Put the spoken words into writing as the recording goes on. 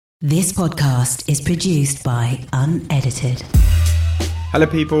This podcast is produced by Unedited. Hello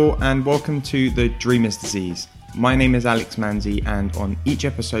people and welcome to The Dreamer's Disease. My name is Alex Manzi, and on each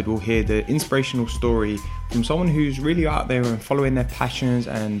episode we'll hear the inspirational story from someone who's really out there and following their passions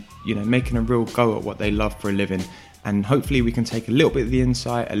and, making a real go at what they love for a living. And hopefully we can take a little bit of the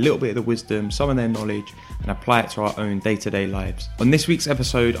insight, a little bit of the wisdom, some of their knowledge, and apply it to our own day-to-day lives. On this week's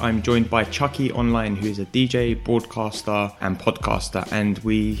episode, I'm joined by Chucky Online, who is a DJ, broadcaster, and podcaster. And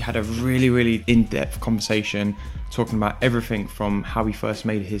we had a really in-depth conversation talking about everything from how he first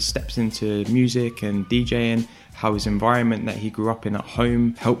made his steps into music and DJing, how his environment that he grew up in at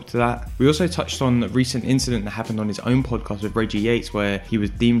home helped that. We also touched on a recent incident that happened on his own podcast with Reggie Yates, where he was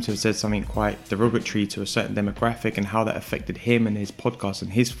deemed to have said something quite derogatory to a certain demographic and how that affected him and his podcast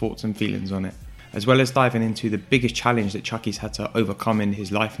and his thoughts and feelings on it. As well as diving into the biggest challenge that Chucky's had to overcome in his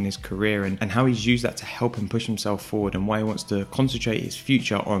life and his career, and how he's used that to help him push himself forward, and why he wants to concentrate his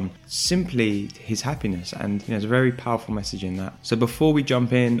future on simply his happiness. And there's a very powerful message in that. So before we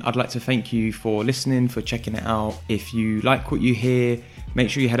jump in, I'd like to thank you for listening, for checking it out. If you like what you hear, make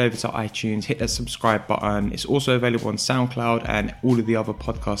sure you head over to iTunes, hit that subscribe button. It's also available on SoundCloud and all of the other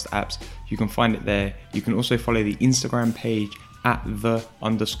podcast apps. You can find it there. You can also follow the Instagram page at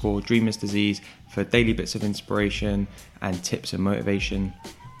 _Dreamers Disease for daily bits of inspiration and tips and motivation.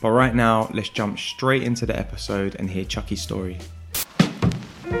 But right now, let's jump straight into the episode and hear Chucky's story.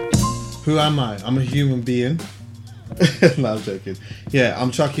 Who am I? I'm a human being. No, I'm joking. Yeah,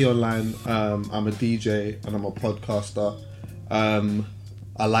 I'm Chucky Online. I'm a DJ and I'm a podcaster.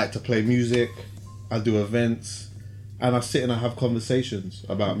 I like to play music. I do events. And I sit and I have conversations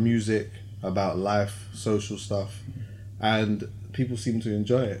about music, about life, social stuff. And people seem to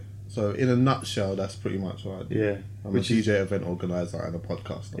enjoy it. So in a nutshell, that's pretty much what I do. Yeah. I'm a DJ, event organizer and a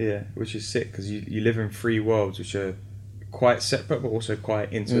podcaster. Yeah, which is sick because you live in three worlds which are quite separate but also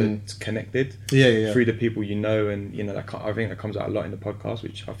quite interconnected. Yeah. Through the people you know, and I think that comes out a lot in the podcast,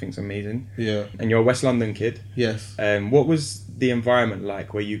 which I think is amazing. Yeah. And you're a West London kid. Yes. What was the environment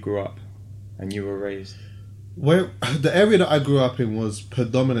like where you grew up and you were raised? Where the area that I grew up in was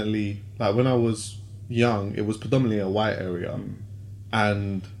predominantly, like when I was young, it was predominantly a white area.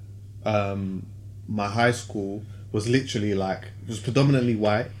 And my high school was literally it was predominantly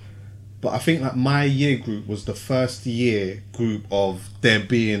white, but I think that my year group was the first year group of it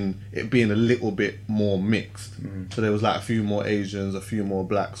being a little bit more mixed. So there was a few more Asians, a few more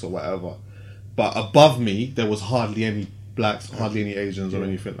blacks or whatever, but above me there was hardly any blacks, hardly any Asians or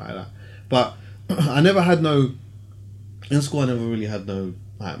anything like that. But I never had in school I never really had no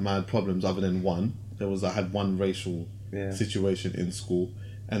mad problems other than one. I had one racial situation in school,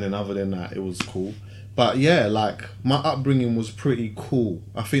 and then other than that, it was cool. But yeah, my upbringing was pretty cool.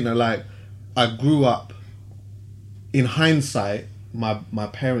 I think that I grew up, in hindsight, my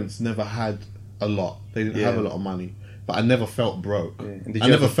parents never had a lot. They didn't have a lot of money, but I never felt broke. I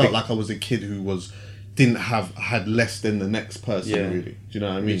never felt like I was a kid who had less than the next person, really. Do you know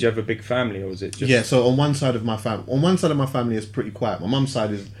what I mean? Did you have a big family, or was it just... Yeah, so on one side of my family is pretty quiet. My mum's side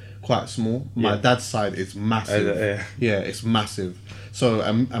is quite small. My dad's side is massive. Yeah, it's massive. So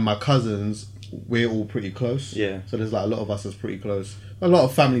and my cousins, we're all pretty close. Yeah. So there's a lot of us that's pretty close. A lot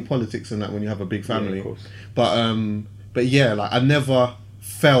of family politics and that when you have a big family. Yeah, of course. But yeah, I never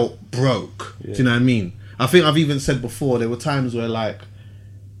felt broke. Do you know what I mean? I think I've even said before, there were times where I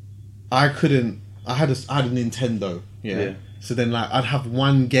had a Nintendo. Yeah. So then I'd have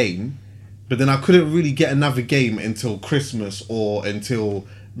one game, but then I couldn't really get another game until Christmas or until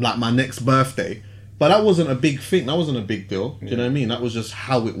my next birthday. But that wasn't a big thing. That wasn't a big deal. Do you know what I mean? That was just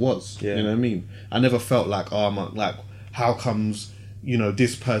how it was. Yeah. You know what I mean? I never felt how comes,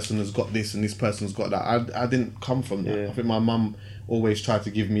 this person has got this and this person's got that. I didn't come from that. I think my mum always tried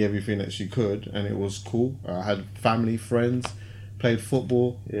to give me everything that she could, and it was cool. I had family, friends, played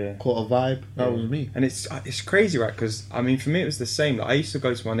football, caught a vibe. That was me. And it's crazy, right? Because, for me it was the same. I used to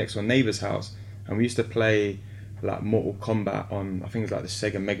go to my next door neighbour's house, and we used to play Mortal Kombat on, I think it was the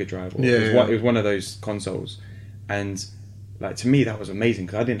Sega Mega Drive. It was one of those consoles. And to me that was amazing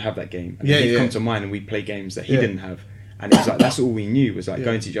because I didn't have that game. And he'd come to mine and we'd play games that he didn't have. And it was that's all we knew was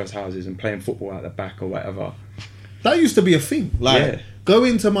going to each other's houses and playing football out the back or whatever. That used to be a thing. Go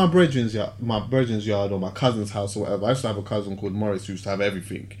into my brethren's yard or my cousin's house or whatever. I used to have a cousin called Morris who used to have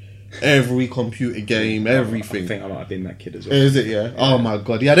everything. Every computer game, everything. I think I might have been that kid as well. Is it? Yeah. Oh my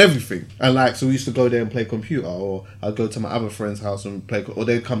god, he had everything. And so we used to go there and play computer, or I'd go to my other friend's house and play, or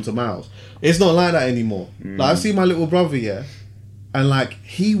they'd come to my house. It's not like that anymore. I see my little brother, and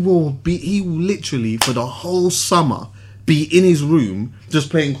he will literally for the whole summer be in his room just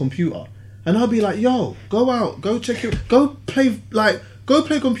playing computer, and I'll be like, yo, go out, go check it, go play Go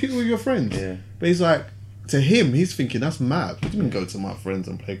play computer with your friends. Yeah. But he's like, to him, he's thinking, that's mad. What do you mean go to my friends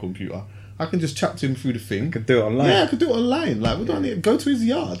and play computer? I can just chat to him through the thing. I could do it online. Yeah, I could do it online. Like, we don't need go to his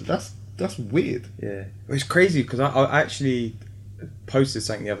yard. That's weird. Yeah. It's crazy because I actually posted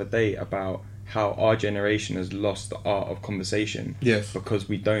something the other day about how our generation has lost the art of conversation. Yes. Because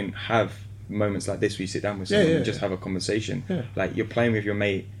we don't have moments like this where you sit down with someone and just have a conversation. Yeah. Like, you're playing with your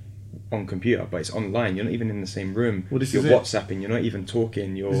mate on computer, but it's online. You're not even in the same room. Well, this you're is it. WhatsApping. You're not even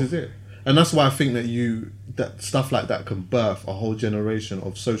talking. This is it. And that's why I think that stuff like that can birth a whole generation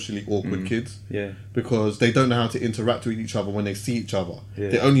of socially awkward kids. Yeah. Because they don't know how to interact with each other when they see each other. Yeah.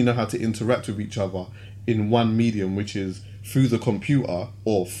 They only know how to interact with each other in one medium, which is through the computer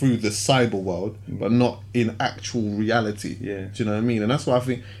or through the cyber world, but not in actual reality. Yeah. Do you know what I mean? And that's why I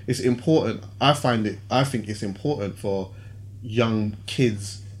think it's important. I think it's important for young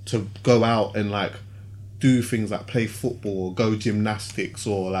kids to go out and like do things like play football or go gymnastics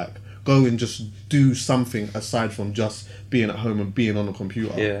or like go and just do something aside from just being at home and being on a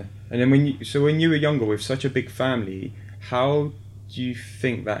computer. Yeah. And then when you were younger with such a big family, how do you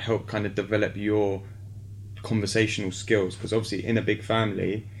think that helped kind of develop your conversational skills? Because obviously in a big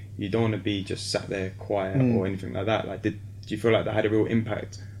family, you don't want to be just sat there quiet or anything like that. Like, do you feel like that had a real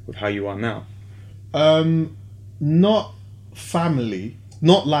impact with how you are now? Not family.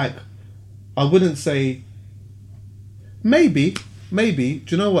 Not like, I wouldn't say. Maybe.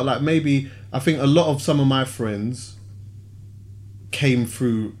 Do you know what? Like, maybe I think a lot of some of my friends came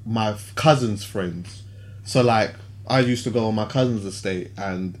through my cousin's friends. So like, I used to go on my cousin's estate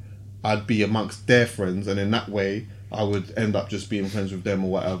and I'd be amongst their friends, and in that way I would end up just being friends with them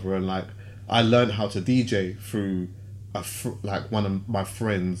or whatever. And like, I learned how to DJ through like one of my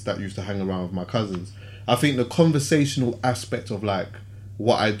friends that used to hang around with my cousins. I think the conversational aspect of like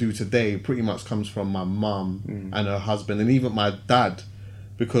what I do today pretty much comes from my mum and her husband, and even my dad,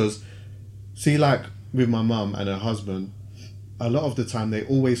 because see, like with my mum and her husband, a lot of the time they're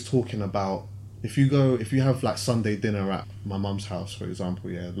always talking about, if you have like Sunday dinner at my mum's house, for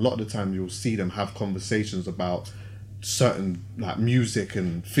example, a lot of the time you'll see them have conversations about certain like music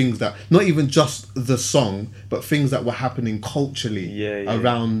and things that, not even just the song, but things that were happening culturally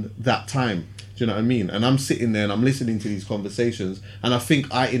around that time. Do you know what I mean? And I'm sitting there and I'm listening to these conversations, and I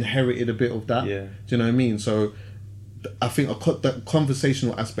think I inherited a bit of that. Yeah. Do you know what I mean? So I think that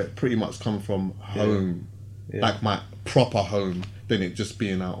conversational aspect pretty much come from home, like my proper home, than it just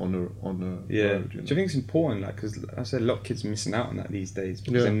being out on the road. You know? Do you think it's important? Like, because I said a lot of kids are missing out on that these days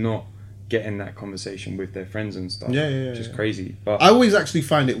because they're not getting that conversation with their friends and stuff. Which is crazy. But I always actually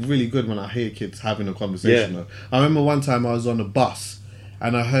find it really good when I hear kids having a conversation. Though. I remember one time I was on a bus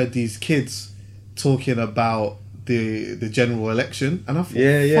and I heard these kids talking about the general election, and I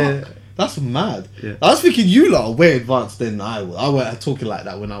thought, fuck, that's mad. I was thinking, you lot are way advanced than I was. I weren't talking like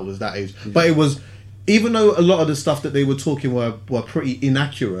that when I was that age. But it was, even though a lot of the stuff that they were talking were pretty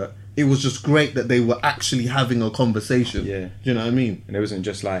inaccurate, it was just great that they were actually having a conversation. Do you know what I mean? And it wasn't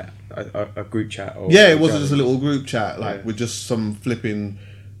just like a group chat. Or it wasn't just a little group chat with just some flipping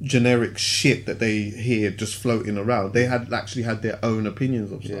generic shit that they hear just floating around. They had actually had their own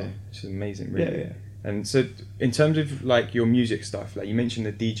opinions of stuff. Which is amazing, really. And so in terms of like your music stuff, like you mentioned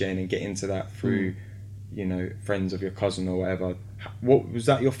the DJing and get into that through you know, friends of your cousin or whatever, what was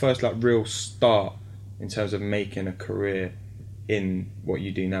that your first like real start in terms of making a career in what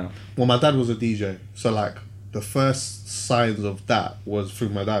you do now? Well, my dad was a DJ, so like the first signs of that was through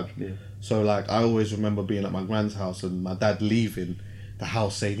my dad. So like I always remember being at my grand's house and my dad leaving the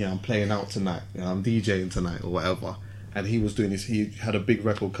house saying, yeah, I'm playing out tonight, you know, I'm DJing tonight or whatever. And he was doing this, he had a big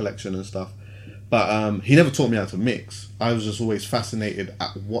record collection and stuff. But he never taught me how to mix. I was just always fascinated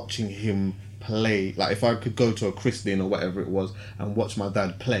at watching him play. Like if I could go to a christening or whatever it was and watch my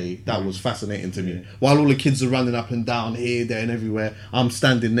dad play, that was fascinating to me. While all the kids are running up and down here, there and everywhere, I'm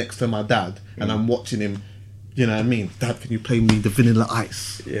standing next to my dad and I'm watching him, you know what I mean? Dad, can you play me the Vanilla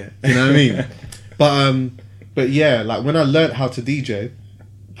Ice? You know what I mean? But yeah, like when I learned how to DJ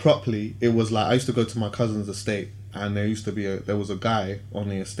properly, it was like I used to go to my cousin's estate, and there was a guy on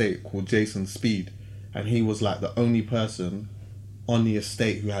the estate called Jason Speed, and he was like the only person on the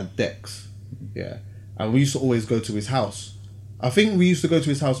estate who had decks. And we used to always go to his house. I think we used to go to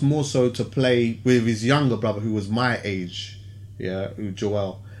his house more so to play with his younger brother who was my age,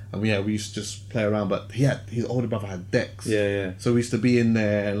 Joel. And we used to just play around, but his older brother had decks. So we used to be in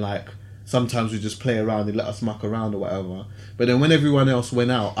there and like sometimes we just play around, he'd let us muck around or whatever. But then when everyone else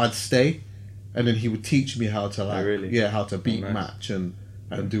went out, I'd stay, and then he would teach me how to how to beat match and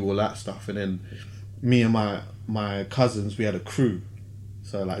do all that stuff. And then me and my cousins, we had a crew.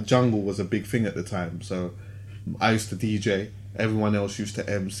 So like jungle was a big thing at the time. So I used to DJ everyone else used to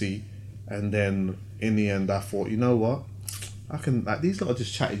MC, and then in the end I thought, you know what, I can, like, these lot are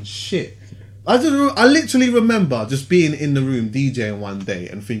just chatting shit. I literally remember just being in the room DJing one day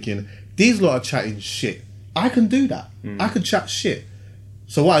and thinking, these lot are chatting shit. I can do that. I could chat shit.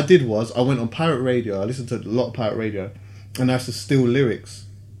 So what I did was I went on pirate radio. I listened to a lot of pirate radio, and I used to steal lyrics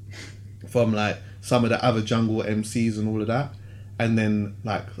from like some of the other jungle MCs and all of that. And then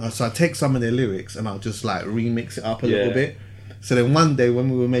like, so I take some of their lyrics and I'll just like remix it up a little bit. So then one day when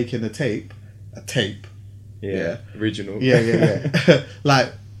we were making a tape, original,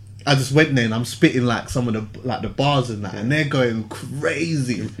 like I just went there and I'm spitting like some of the bars and that, and they're going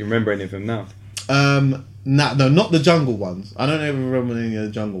crazy. You remember any of them now? No, not the jungle ones. I don't ever remember any of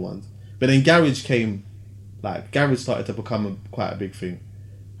the jungle ones. But then garage came, like garage started to become quite a big thing,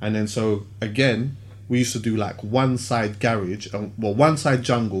 and then so again we used to do like one side garage, one side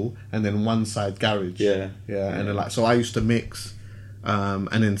jungle and then one side garage. And then like, so I used to mix, and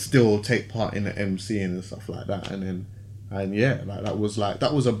then still take part in the MCing and stuff like that, and like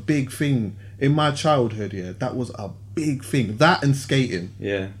that was a big thing in my childhood. That was a big thing. That and skating.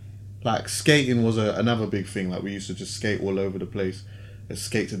 Like skating was another big thing. Like we used to just skate all over the place,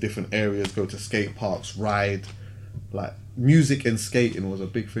 skate to different areas, go to skate parks, ride. Like music and skating was a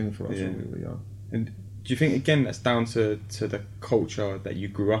big thing for us when we were young. And do you think again that's down to the culture that you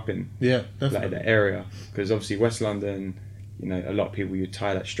grew up in? Yeah, definitely. Like the area, because obviously West London, you know, a lot of people, you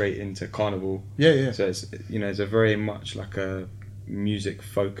tie that straight into carnival. So it's, you know, it's a very much like a music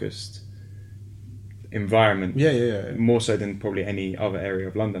focused environment. More so than probably any other area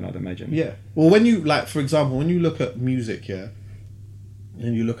of London, I'd imagine. Well, when you, like, for example, when you look at music, and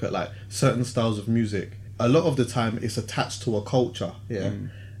you look at like certain styles of music, a lot of the time it's attached to a culture.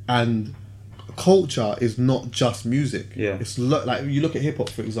 And culture is not just music. It's like you look at hip hop,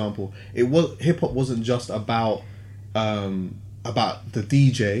 for example. Hip hop wasn't just about the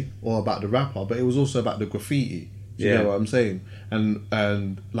DJ or about the rapper, but it was also about the graffiti. You know what I'm saying?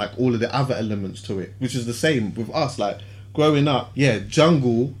 And like all of the other elements to it, which is the same with us. Like growing up,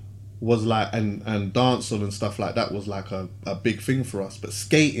 jungle was like, and dancehall and stuff like that was like a big thing for us. But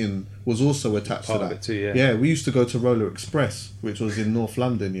skating was also attached to that. Part of it too, we used to go to Roller Express, which was in North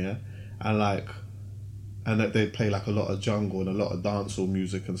London, and like, and that they'd play like a lot of jungle and a lot of dancehall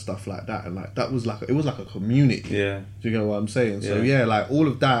music and stuff like that, and like that was like it was like a community. Do you know what I'm saying? So like all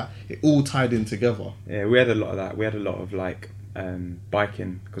of that, it all tied in together. We had a lot of that. We had a lot of like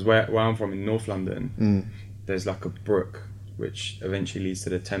biking, because where I'm from in North London, there's like a brook which eventually leads to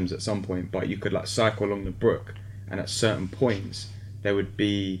the Thames at some point, but you could like cycle along the brook, and at certain points there would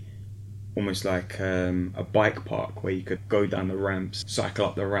be almost like a bike park where you could go down the ramps, cycle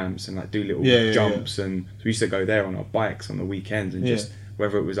up the ramps, and like do little jumps. And so we used to go there on our bikes on the weekends, and just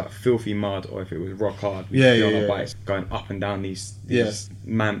whether it was like filthy mud or if it was rock hard, we'd be on our bikes going up and down these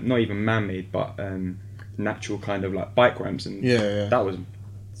not even man-made but natural kind of like bike ramps, and that was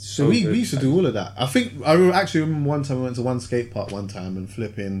so we used to do all of that. I think I actually remember one time I went to one skate park one time, and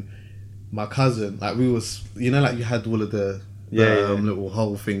flipping my cousin, like we was, you know, like you had all of the little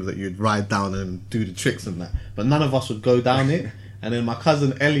hole things that you'd ride down and do the tricks and that, but none of us would go down it. And then my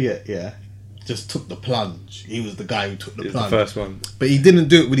cousin Elliot just took the plunge. He was the guy who took the plunge, the first one, but he didn't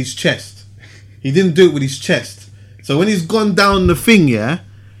do it with his chest. So when he's gone down the thing,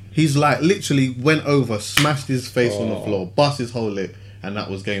 he's like literally went over, smashed his face on the floor, bust his whole lip, and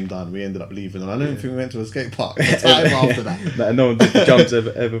that was game done. We ended up leaving, and I don't think we went to a skate park after that. No one did the jumps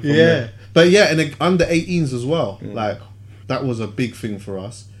ever from there. But and then under 18s as well, like that was a big thing for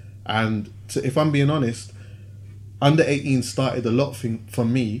us. And if I'm being honest, under 18 started a lot for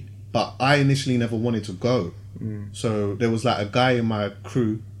me, but I initially never wanted to go. So there was like a guy in my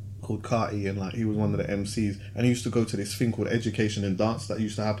crew called Carty, and like he was one of the MCs, and he used to go to this thing called Education and Dance that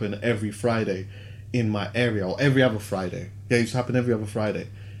used to happen every Friday in my area, or every other Friday. It used to happen every other Friday,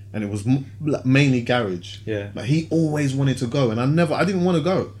 and it was mainly garage. But he always wanted to go, and I didn't want to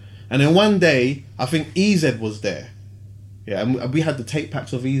go. And then one day, I think EZ was there. And we had the tape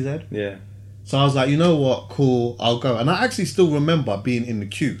packs of EZ. So I was like, you know what, cool, I'll go. And I actually still remember being in the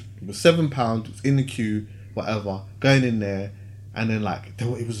queue. It was £7, it was in the queue, whatever, going in there. And then like,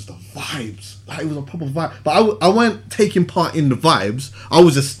 it was just the vibes. Like, it was a proper vibe. But I weren't taking part in the vibes. I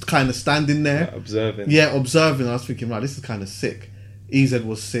was just kind of standing there. Observing. Observing. I was thinking, right, this is kind of sick. EZ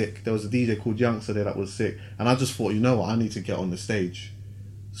was sick. There was a DJ called Youngster there that was sick. And I just thought, you know what, I need to get on the stage.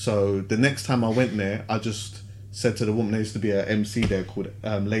 So the next time I went there, I just said to the woman, there used to be an MC there called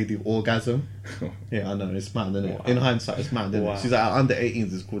Lady Orgasm. I know, it's mad, isn't it? Wow. In hindsight, it's mad, isn't it? She's like, under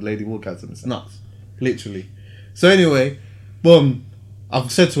 18s, it's called Lady Orgasm. It's nuts. Literally. So anyway, boom,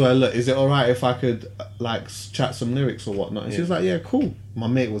 I've said to her, look, is it alright if I could like chat some lyrics or whatnot? And she was like, yeah, cool. My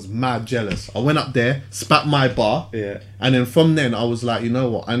mate was mad jealous. I went up there, spat my bar, and then from then I was like, you know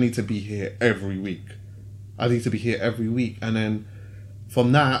what, I need to be here every week. And then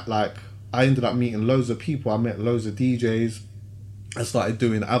from that, like, I ended up meeting loads of people. I met loads of DJs. I started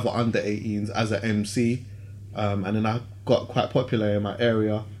doing other under 18s as an MC, and then I got quite popular in my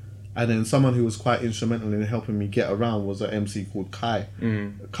area. And then someone who was quite instrumental in helping me get around was an MC called Kai.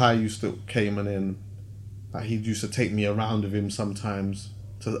 Kai used to came and then he used to take me around with him sometimes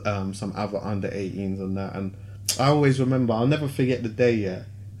to some other under 18s and that. And I always remember, I'll never forget the day. Yeah,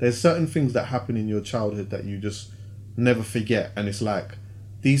 there's certain things that happen in your childhood that you just never forget, and it's like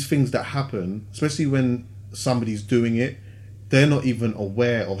these things that happen, especially when somebody's doing it, they're not even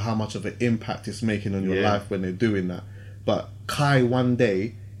aware of how much of an impact it's making on your life when they're doing that. But Kai one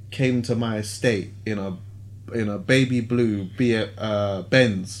day came to my estate in a baby blue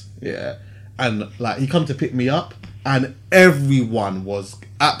Benz, and like he come to pick me up, and everyone was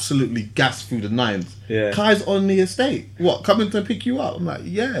absolutely gassed through the nines. Kai's on the estate, what, coming to pick you up? I'm like,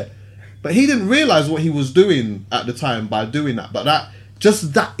 yeah, but he didn't realize what he was doing at the time by doing that, but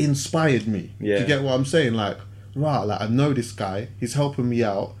that inspired me. Do you get what I'm saying? Like, right, like I know this guy, he's helping me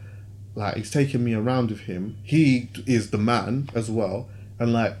out, like he's taking me around with him, he is the man as well.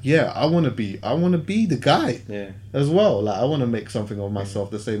 And like, yeah, I want to be the guy as well. Like, I want to make something of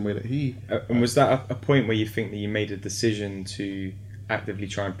myself the same way that he. And was that a point where you think that you made a decision to actively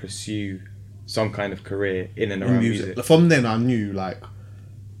try and pursue some kind of career in and around music? From then, I knew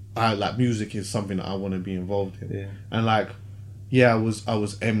music is something that I want to be involved in. And like, I was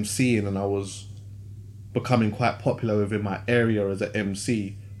MCing and I was becoming quite popular within my area as an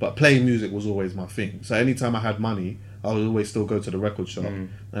MC. But playing music was always my thing. So anytime I had money, I would always still go to the record shop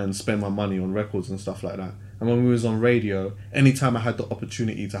and spend my money on records and stuff like that. And when we was on radio, anytime I had the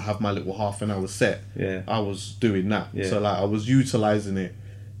opportunity to have my little half an hour set, I was doing that. So like I was utilising it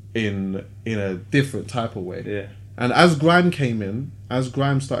in a different type of way. And as grime came in, as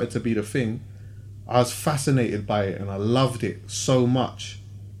grime started to be the thing, I was fascinated by it and I loved it so much.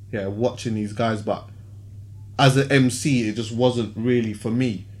 Watching these guys, but as an MC, it just wasn't really for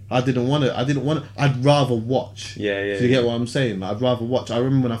me. I didn't want to. I'd rather watch. Do you get what I'm saying? I'd rather watch. I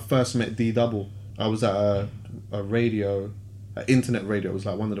remember when I first met D Double. I was at a radio, an internet radio. It was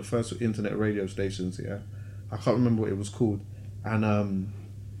like one of the first internet radio stations. I can't remember what it was called. And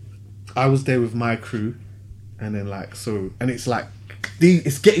I was there with my crew, and then and it's like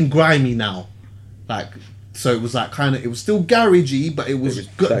it's getting grimy now, so it was like it was still garagey, but it was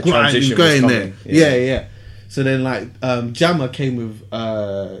grimy going there. Yeah. So then Jammer came with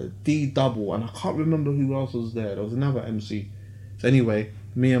D Double, and I can't remember who else was there. There was another MC. So anyway,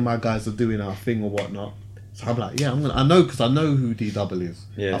 me and my guys are doing our thing or whatnot. So I'm like, I know who D Double is.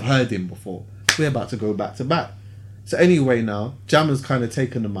 I've heard him before. We're about to go back to back. So anyway, now Jammer's kind of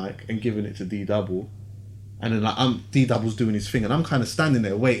taken the mic and giving it to D Double, and then D Double's doing his thing, and I'm kind of standing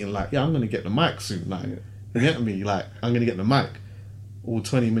there waiting, I'm gonna get the mic soon. You get me? I'm gonna get the mic. All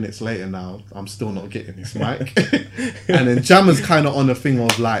 20 minutes later now, I'm still not getting this mic. And then Jammer's kind of on the thing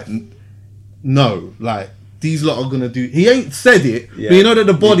of no, these lot are going to do... He ain't said it, but you know that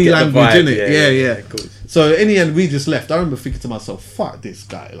the body language, innit? Yeah. So in the end, we just left. I remember thinking to myself, fuck this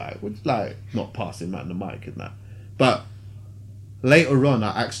guy, we're not passing man the mic and that. But later on,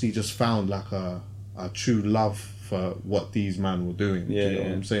 I actually just found a true love for what these men were doing. Do you know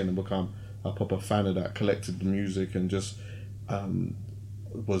what I'm saying? And become a proper fan of that, collected the music and just...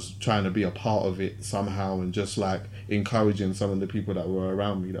 was trying to be a part of it somehow and just encouraging some of the people that were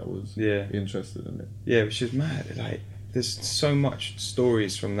around me that was interested in it. Which is mad. There's so much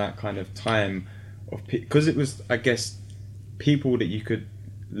stories from that kind of time of because it was, I guess, people that you could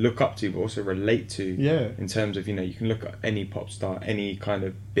look up to but also relate to. In terms of, you can look at any pop star, any kind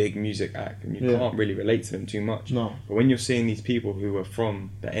of big music act, and you can't really relate to them too much. No. But when you're seeing these people who are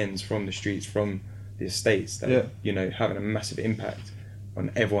from the ends, from the streets, from the estates, that having a massive impact on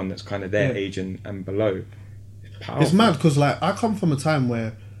everyone that's kind of their age and below. It's mad because I come from a time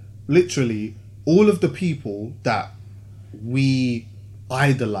where literally all of the people that we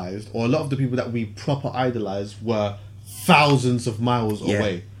idolized, or a lot of the people that we proper idolized, were thousands of miles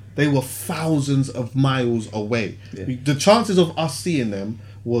away. They were thousands of miles away. The chances of us seeing them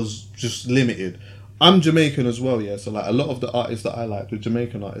was just limited. I'm Jamaican as well, so a lot of the artists that I like, the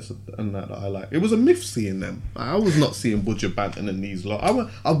Jamaican artists and that I like, it was a myth seeing them. I was not seeing Buju Banton and these lot.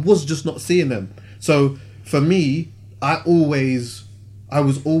 I was just not seeing them. So for me, I was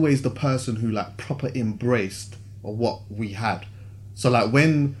always the person who proper embraced what we had. So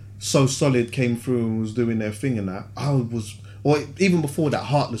when So Solid came through and was doing their thing and that, I was or even before that,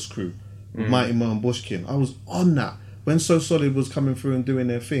 Heartless Crew, with Mighty Mo and Bushkin. I was on that when So Solid was coming through and doing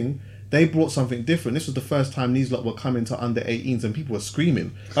their thing. They brought something different. This was the first time these lot were coming to under 18s and people were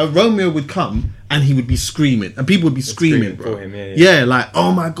screaming. Romeo would come and he would be screaming and people would be screaming, bro. For him, yeah, like,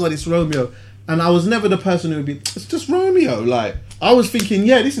 oh my God, it's Romeo. And I was never the person who would be, it's just Romeo. Like, I was thinking,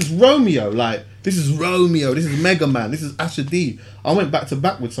 yeah, this is Romeo. Like, this is Romeo. This is Mega Man. This is Asher D. I went back to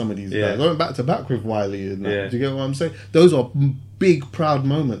back with some of these guys. I went back to back with Wiley and that. Yeah. Do you get what I'm saying? Those are big, proud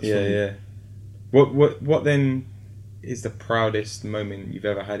moments for me. Yeah. What then is the proudest moment you've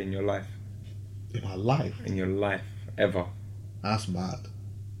ever had in your life? In my life? In your life, ever? That's mad.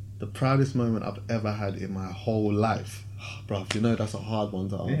 The proudest moment I've ever had in my whole life. Bruv, you know that's a hard one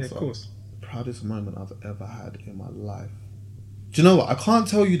to answer. Yeah, of course. The proudest moment I've ever had in my life. Do you know what? I can't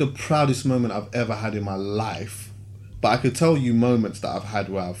tell you the proudest moment I've ever had in my life, but I could tell you moments that I've had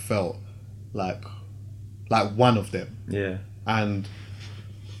where I've felt like one of them. Yeah. And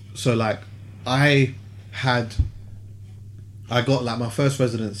so like I got like my first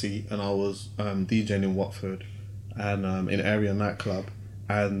residency and I was DJing in Watford and in Area nightclub,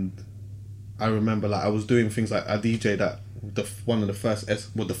 and I remember like I was doing things like I DJ'd at the first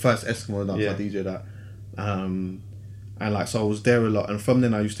Eskimo dance. I DJ'd at and like so I was there a lot, and from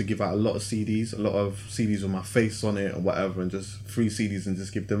then I used to give out a lot of CDs with my face on it or whatever, and just free CDs and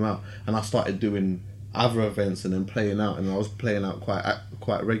just give them out. And I started doing other events and then playing out, and I was playing out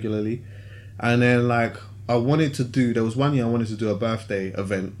quite regularly. And then like there was one year I wanted to do a birthday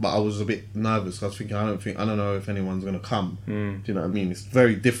event, but I was a bit nervous. I was thinking I don't know if anyone's gonna come. Do you know what I mean? It's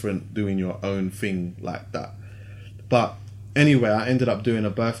very different doing your own thing like that. But anyway, I ended up doing a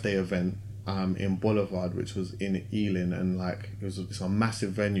birthday event in Boulevard, which was in Ealing, and like it's a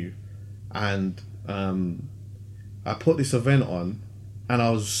massive venue, and I put this event on, and I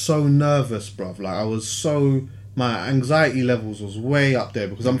was so nervous, bruv. Like my anxiety levels was way up there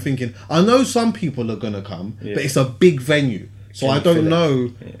because I'm thinking I know some people are gonna come, but it's a big venue, so I don't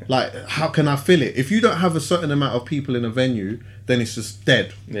know like how can I fill it? If you don't have a certain amount of people in a venue, then it's just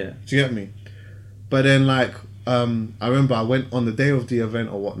dead. Yeah, do you get me? But then like I remember I went on the day of the event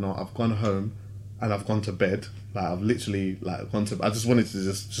or whatnot. I've gone home and I've gone to bed. Like I've literally like gone to. I just wanted to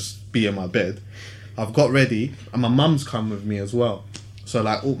just be in my bed. I've got ready and my mum's come with me as well. So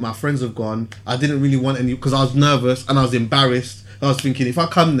like all my friends have gone. I didn't really want any because I was nervous and I was embarrassed. I was thinking if I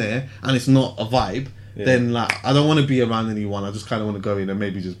come there and it's not a vibe, then like I don't want to be around anyone. I just kind of want to go in and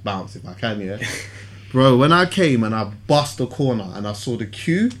maybe just bounce if I can. Yeah, bro. When I came and I bust the corner and I saw the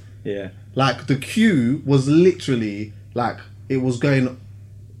queue. Yeah. Like the queue was literally like it was going.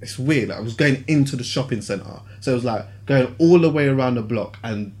 It's weird. Like, I was going into the shopping centre, so it was like going all the way around the block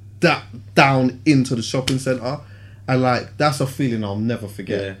and down into the shopping centre, and like that's a feeling I'll never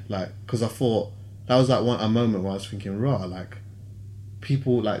forget. Yeah. Like because I thought that was like a moment where I was thinking, raw, like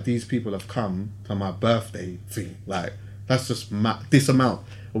people like these people have come to my birthday thing. Like that's just this amount.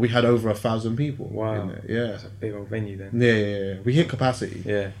 We had over 1,000 people. Wow. In it. Yeah. That's a big old venue then. Yeah. We hit capacity.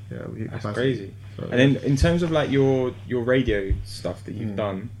 Yeah. Yeah, we hit That's capacity. Crazy. So, and then in terms of like your radio stuff that you've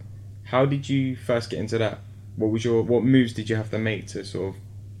done, how did you first get into that? What moves did you have to make to sort of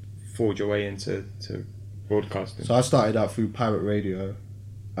forge your way into broadcasting? So I started out through pirate radio,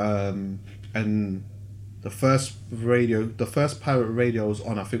 and the first pirate radio I was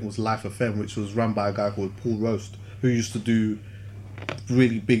on, I think, was Life FM, which was run by a guy called Paul Roast, who used to do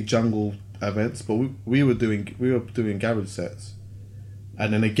really big jungle events, but we were doing garage sets.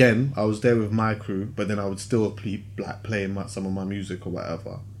 And then again, I was there with my crew, but then I would still be like playing some of my music or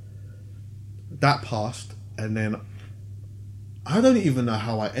whatever. That passed, and then I don't even know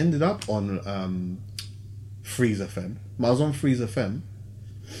how I ended up on Freeze FM. I was on Freeze FM,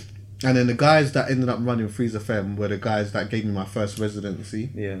 and then the guys that ended up running Freeze FM were the guys that gave me my first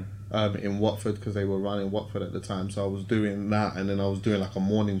residency. Yeah. In Watford, because they were running Watford at the time, so I was doing that, and then I was doing like a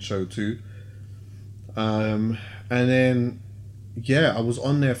morning show too. And then I was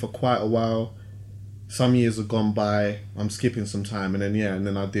on there for quite a while. Some years have gone by. I'm skipping some time, and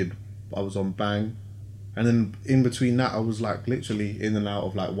then I was on Bang, and then in between that I was like literally in and out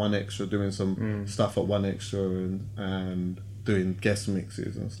of like One Extra, doing some stuff at One Extra and doing guest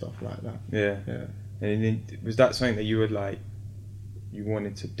mixes and stuff like that. Yeah. And then, was that something that you would like? You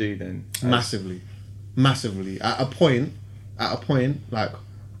wanted to do then? Massively. At a point, like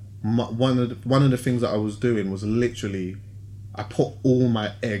one of the things that I was doing was literally, I put all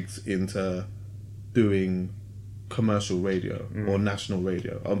my eggs into doing commercial radio or national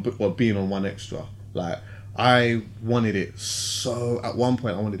radio or being on One Extra. Like I wanted it so. At one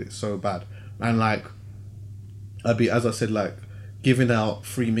point, I wanted it so bad, and like as I said, like giving out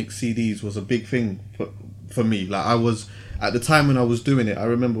free mix CDs was a big thing for me. Like I was at the time when I was doing it, I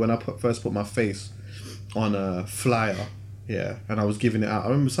remember when I first put my face on a flyer, and I was giving it out. I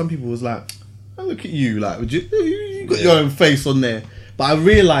remember some people was like, oh, look at you, like, you got your own face on there. But I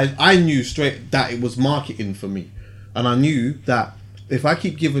realised, I knew straight that it was marketing for me. And I knew that if I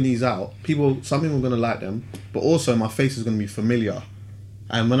keep giving these out, some people are going to like them, but also my face is going to be familiar.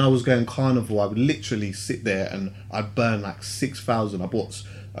 And when I was going carnival, I would literally sit there and I'd burn like 6,000. I bought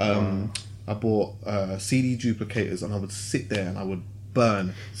CD duplicators, and I would sit there and I would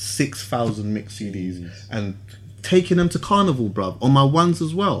burn 6,000 mixed CDs and taking them to carnival, bruv, on my ones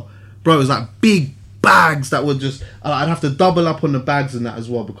as well. Bro, it was like big bags that would just... I'd have to double up on the bags and that as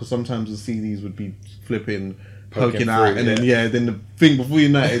well, because sometimes the CDs would be flipping... poking out, and then the thing before you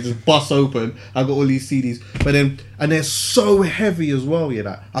know it just busts open. I got all these CDs, but then, and they're so heavy as well,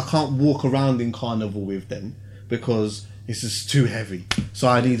 that I can't walk around in carnival with them because it's just too heavy. So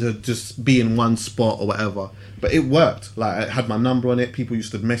I need to just be in one spot or whatever. But it worked. Like, I had my number on it. People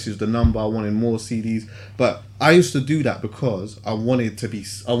used to message the number. I wanted more CDs, but I used to do that because I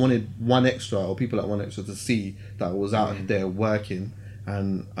wanted One Extra, or people at One Extra, to see that I was out there working,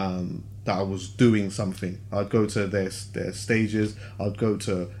 and that I was doing something. I'd go to their stages. I'd go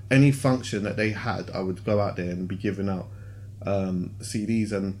to any function that they had. I would go out there and be giving out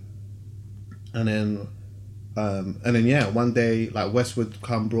CDs, and then one day, like, Westwood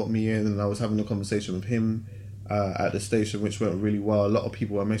brought me in, and I was having a conversation with him at the station, which went really well. A lot of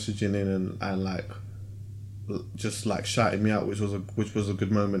people were messaging in and like just like shouting me out, which was a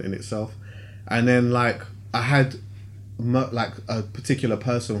good moment in itself. And then like I had like a particular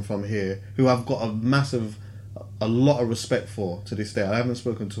person from here who I've got a lot of respect for to this day. I haven't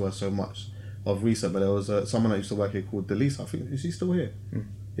spoken to her so much of recent, but there was someone that used to work here called Delisa. I think, is she still here?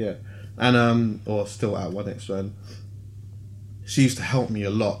 Yeah. And or still at One Extra, and she used to help me a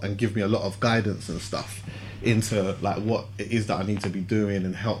lot and give me a lot of guidance and stuff into like what it is that I need to be doing,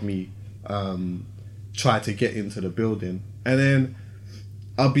 and help me try to get into the building. And then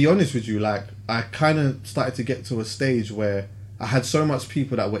I'll be honest with you, like, I kind of started to get to a stage where I had so much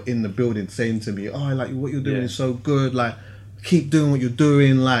people that were in the building saying to me, oh, like, what you're doing is so good, like, keep doing what you're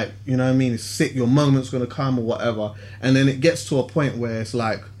doing, like, you know what I mean, it's sick, your moment's gonna come or whatever. And then it gets to a point where it's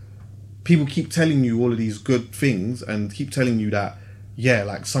like people keep telling you all of these good things and keep telling you that, yeah,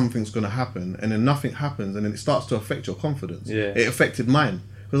 like, something's gonna happen, and then nothing happens, and then it starts to affect your confidence. It affected mine,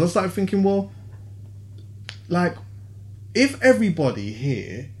 because I started thinking, well, like, if everybody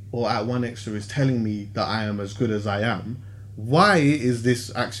here or at One Extra is telling me that I am as good as I am, why is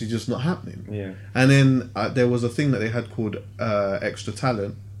this actually just not happening? And then there was a thing that they had called Extra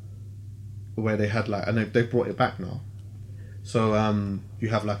Talent, where they had like, and they've brought it back now. So you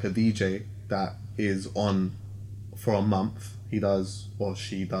have like a DJ that is on for a month. He does, or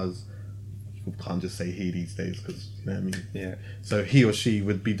she does. You can't just say he these days, because you know what I mean. So he or she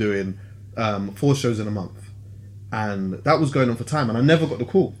would be doing 4 shows in a month. And that was going on for time, and I never got the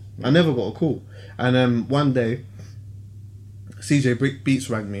call. And then one day, CJ Beats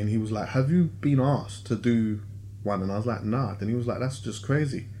rang me, and he was like, have you been asked to do one? And I was like, nah. Then he was like, that's just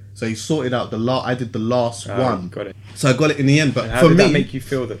crazy. So he sorted out I did the last one. Got it. So I got it in the end. But how did that make you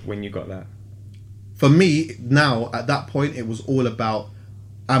feel that when you got that? For me, now, at that point, it was all about,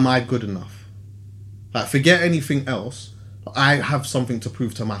 am I good enough? Like, forget anything else. I have something to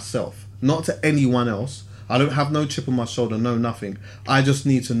prove to myself, not to anyone else. I don't have no chip on my shoulder, no nothing. I just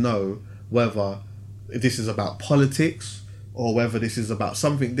need to know whether this is about politics, or whether this is about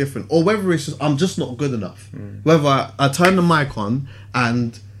something different, or whether it's just, I'm just not good enough. Whether I turn the mic on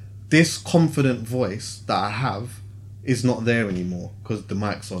and this confident voice that I have is not there anymore because the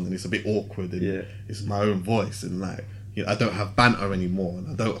mic's on and it's a bit awkward, and it's my own voice, and like, you know, I don't have banter anymore,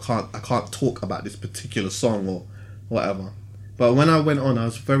 and I can't talk about this particular song or whatever. But when I went on, I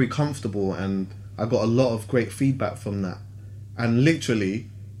was very comfortable, and I got a lot of great feedback from that. And literally,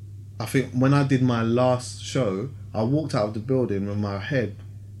 I think when I did my last show, I walked out of the building with my head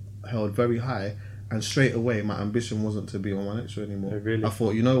held very high, and straight away my ambition wasn't to be on One Extra anymore. Oh, really? I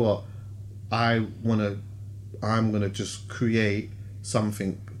thought, you know what, I'm gonna just create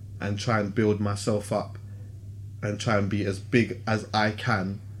something and try and build myself up and try and be as big as I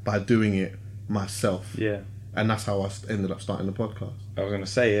can by doing it myself. And that's how I ended up starting the podcast. I was going to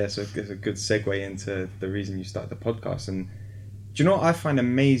say, so it's a good segue into the reason you started the podcast. And do you know what I find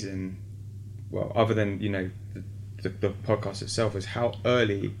amazing? Well, other than, you know, the podcast itself, is how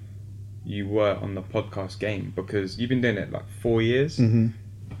early you were on the podcast game, because you've been doing it like 4 years. And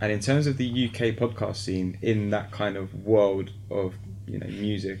in terms of the UK podcast scene, in that kind of world of, you know,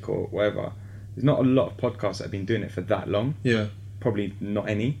 music or whatever, there's not a lot of podcasts that have been doing it for that long. Probably not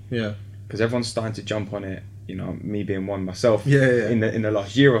any. Because everyone's starting to jump on it. you know, me being one myself, in the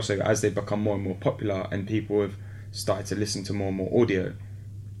last year or so, as they become more and more popular and people have started to listen to more and more audio.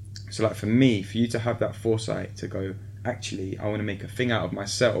 So like for me, for you to have that foresight to go, actually, I want to make a thing out of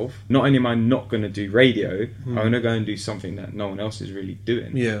myself. Not only am I not going to do radio, I want to go and do something that no one else is really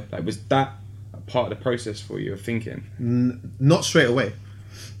doing. Yeah. Like, was that a part of the process for you of thinking? Not straight away.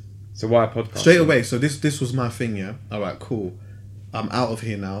 So why a podcast? Straight away. So this was my thing, yeah. All right, cool. I'm out of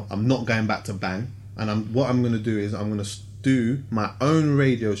here now. I'm not going back to Bang. And what I'm going to do is I'm going to do my own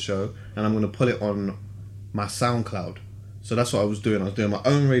radio show, and I'm going to put it on my SoundCloud. So that's what I was doing. I was doing my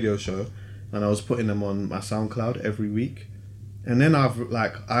own radio show, and I was putting them on my SoundCloud every week. And then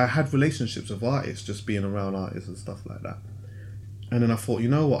I had relationships with artists, just being around artists and stuff like that. And then I thought, you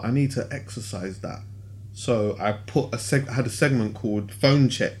know what, I need to exercise that. So I had a segment called Phone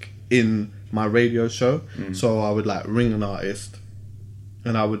Check in my radio show. So I would like ring an artist,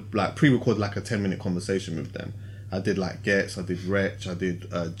 and I would like pre-record like a 10-minute conversation with them. I did like Getz, I did Wretch, I did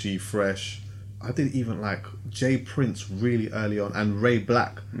G Fresh. I did even like Jay Prince really early on, and Ray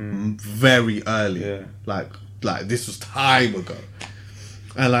Black very early. Yeah. Like this was time ago.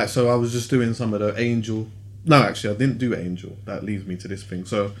 And like, so I was just doing some of the Angel. No, actually I didn't do Angel. That leads me to this thing.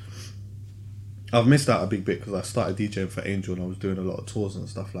 So I've missed out a big bit because I started DJing for Angel, and I was doing a lot of tours and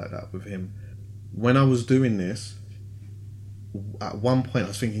stuff like that with him. When I was doing this, at one point I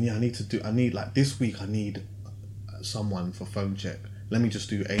was thinking, I need like this week I need someone for Phone Check. Let me just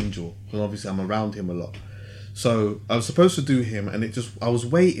do Angel, because obviously I'm around him a lot. So I was supposed to do him, and I was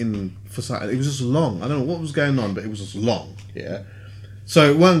waiting for something. It was just long. I don't know what was going on, but it was just long. Yeah.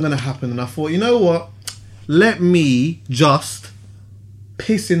 So it wasn't going to happen, and I thought, you know what? Let me just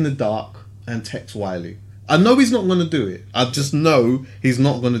piss in the dark and text Wiley. I know he's not going to do it. I just know he's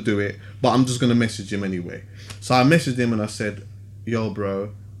not going to do it, but I'm just going to message him anyway. So I messaged him and I said, yo,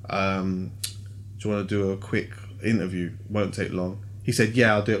 bro, do you want to do a quick interview? Won't take long. He said,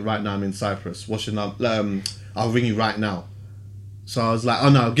 yeah, I'll do it right now. I'm in Cyprus. What's your number? I'll ring you right now. So I was like, oh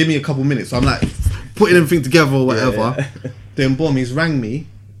no, give me a couple minutes. So I'm like putting everything together or whatever. Yeah. Then boom, he's rang me.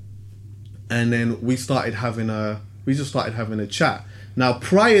 And then we just started having a chat. Now,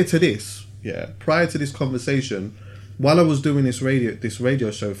 prior to this conversation, while I was doing this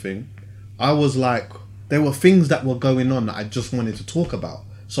radio show thing, I was like, there were things that were going on that I just wanted to talk about.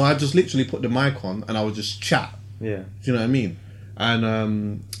 So I just literally put the mic on and I would just chat. Yeah. Do you know what I mean?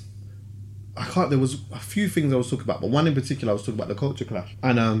 And there was a few things I was talking about, but one in particular I was talking about the Culture Clash.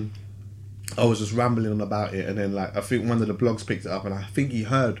 And I was just rambling on about it, and then like I think one of the blogs picked it up, and I think he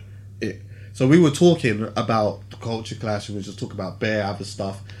heard it. So we were talking about the Culture Clash, and we were just talking about bare other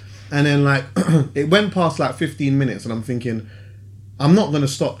stuff. And then like it went past like 15 minutes, and I'm thinking, I'm not going to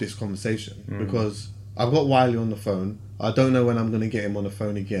stop this conversation because I've got Wiley on the phone. I don't know when I'm going to get him on the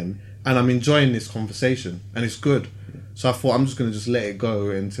phone again, and I'm enjoying this conversation, and it's good. So I thought I'm just going to just let it go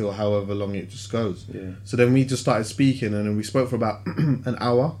until however long it just goes. Yeah. So then we just started speaking, and then we spoke for about an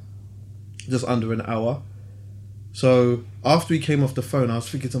hour, just under an hour. So after we came off the phone, I was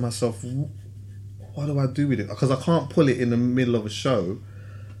thinking to myself, what do I do with it? Because I can't pull it in the middle of a show.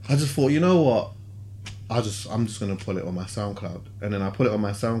 I just thought, you know what? I'm just going to put it on my SoundCloud. And then I put it on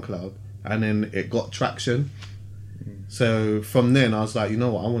my SoundCloud, and then it got traction. So from then I was like, you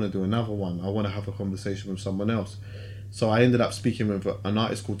know what? I want to do another one. I want to have a conversation with someone else. So I ended up speaking with an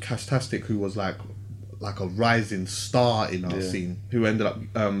artist called Cashtastic, who was like a rising star in our scene, who ended up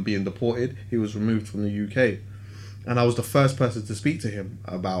being deported. He was removed from the UK. And I was the first person to speak to him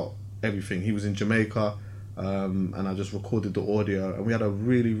about everything. He was in Jamaica, and I just recorded the audio, and we had a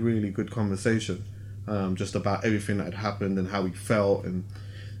really, really good conversation, just about everything that had happened and how he felt and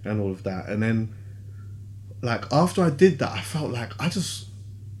all of that. And then, like, after I did that, I felt like I just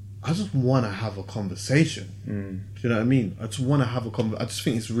want to have a conversation. Do you know what I mean? I just want to have I just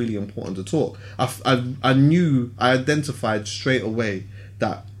think it's really important to talk. I identified straight away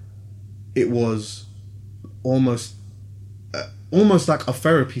that it was almost like a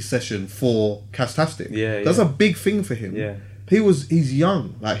therapy session for Cashtastic. Yeah, that's a big thing for him. Yeah, he's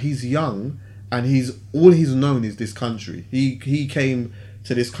young, and all he's known is this country. He came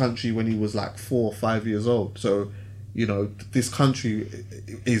to this country when he was like 4 or 5 years old. So, you know, this country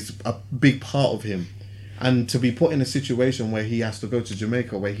is a big part of him, and to be put in a situation where he has to go to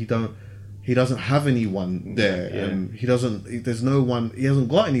Jamaica, where he doesn't have anyone there, and he hasn't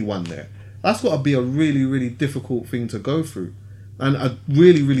got anyone there. That's got to be a really, really difficult thing to go through, and a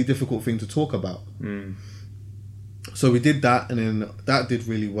really, really difficult thing to talk about. So we did that, and then that did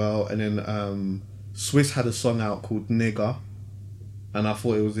really well. And then Swiss had a song out called Nigger, and I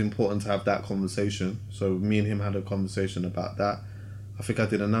thought it was important to have that conversation. So me and him had a conversation about that. I think I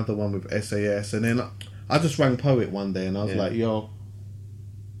did another one with SAS, and then I just rang Poet one day and I was Yeah. like, yo,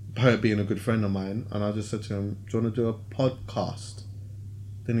 Poet being a good friend of mine, and I just said to him, do you want to do a podcast?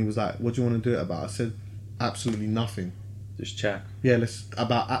 Then he was like, what do you want to do it about? I said, absolutely nothing. Just chat. Yeah, let's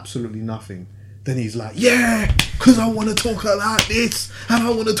about absolutely nothing. Then he's like, yeah, because I want to talk about this and I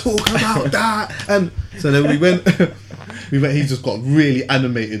want to talk about that. And so then we went, he just got really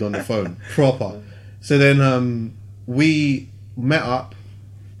animated on the phone, proper. So then we met up.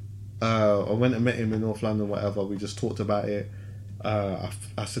 I went and met him in North London, whatever. We just talked about it. I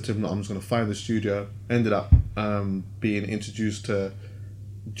said to him that I'm just going to find the studio. Ended up being introduced to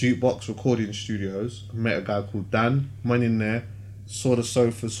Jukebox Recording Studios. Met a guy called Dan. Went in there, saw the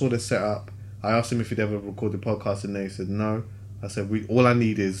sofa, saw the setup. I asked him if he'd ever recorded podcast in there. He said no. I said, all I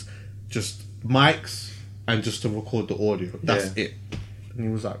need is just mics and just to record the audio. That's it. And he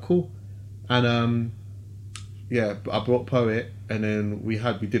was like, cool. And yeah, I brought Poet, and then we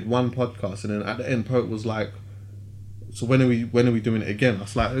did one podcast, and then at the end, Poet was like, so when are we doing it again? I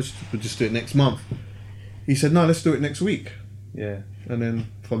was like, we'll just do it next month. He said, no, let's do it next week. Yeah. And then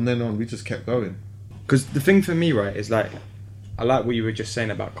from then on, we just kept going. Because the thing for me, right, is like, I like what you were just saying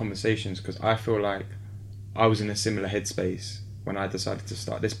about conversations, because I feel like I was in a similar headspace when I decided to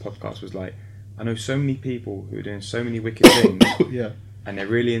start this podcast. Was like, I know so many people who are doing so many wicked things, Yeah. and they're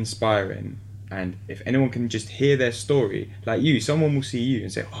really inspiring. And if anyone can just hear their story, like you, someone will see you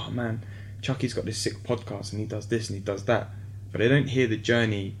and say, oh man, Chucky's got this sick podcast and he does this and he does that. But they don't hear the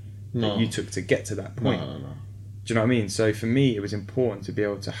journey that you took to get to that point. No. Do you know what I mean? So for me, it was important to be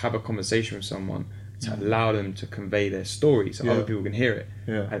able to have a conversation with someone to allow them to convey their story so other people can hear it.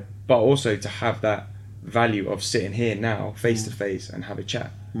 Yeah. But also to have that value of sitting here now, face to face, and have a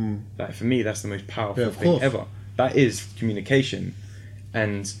chat. Like for me, that's the most powerful thing course. ever. That is communication.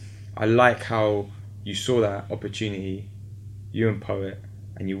 And I like how you saw that opportunity, you and Poet,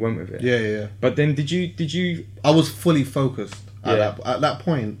 and you went with it. Yeah. But then did you I was fully focused at that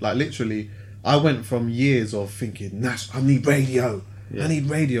point. Like literally, I went from years of thinking, Nash, I need radio,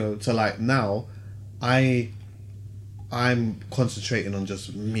 to like now, I'm concentrating on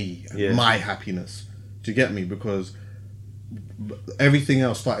just me and my happiness. Do you get me? Because everything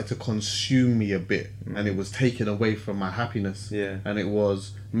else started to consume me a bit, and it was taken away from my happiness. Yeah. And it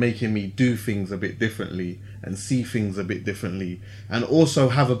was making me do things a bit differently and see things a bit differently, and also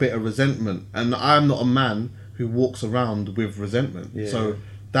have a bit of resentment. And I'm not a man who walks around with resentment. Yeah. So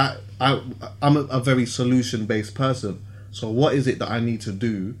that I'm a very solution based person. So what is it that I need to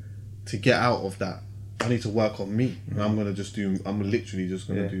do to get out of that? I need to work on me. And I'm literally just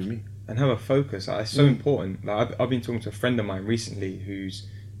gonna do me. and have a focus. Like, it's so important. Like I've been talking to a friend of mine recently who's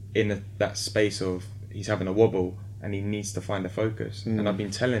in that space of he's having a wobble and he needs to find a focus. And I've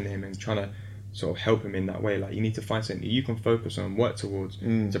been telling him and trying to sort of help him in that way. Like, you need to find something that you can focus on and work towards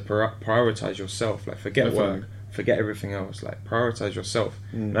to prioritize yourself. Like, forget work, forget everything else. Like, prioritize yourself.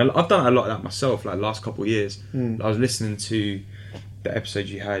 And I've done a lot of that myself. Like, last couple of years, I was listening to the episode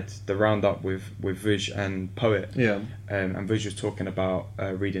you had, the roundup with Vuj and Poet. Yeah. And Vuj was talking about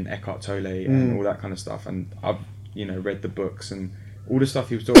reading Eckhart Tolle and all that kind of stuff. And I've, read the books and all the stuff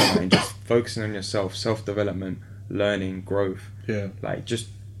he was talking about, and just focusing on yourself, self-development, learning, growth. Yeah. Like, just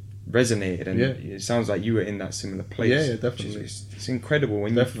resonated, and it sounds like you were in that similar place. Yeah, definitely. It's incredible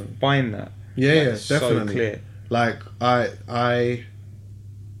when you find that. Yeah, it's definitely. So clear. Like, I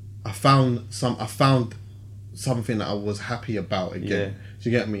found something that I was happy about again. Yeah. Do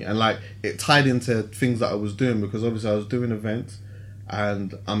you get me? And like, it tied into things that I was doing, because obviously I was doing events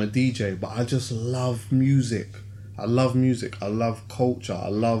and I'm a DJ, but I just love music. I love music. I love culture. I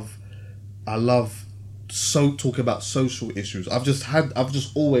love talking about social issues. I've just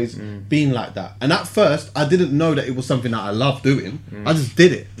always been like that. And at first, I didn't know that it was something that I loved doing. I just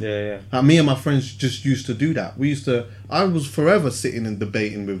did it. Yeah. Like, me and my friends just used to do that. I was forever sitting and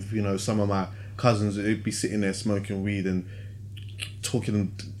debating with, some of my cousins. They'd be sitting there smoking weed and talking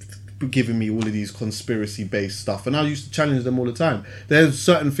and giving me all of these conspiracy based stuff, and I used to challenge them all the time. There's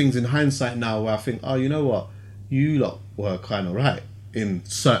certain things in hindsight now where I think, oh, you know what, you lot were kind of right in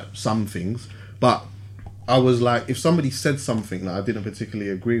some things, but I was like, if somebody said something that I didn't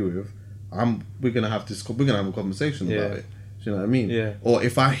particularly agree with, we're gonna have a conversation about it. Do you know what I mean? Yeah. Or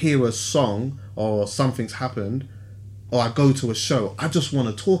if I hear a song or something's happened, or I go to a show, I just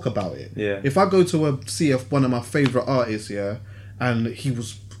want to talk about it. Yeah. If I go to see one of my favourite artists, and he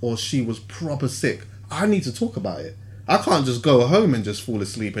was or she was proper sick, I need to talk about it. I can't just go home and just fall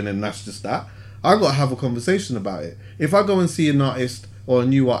asleep and then that's just that. I got to have a conversation about it. If I go and see an artist or a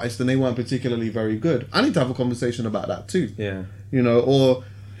new artist and they weren't particularly very good, I need to have a conversation about that too. Yeah. Or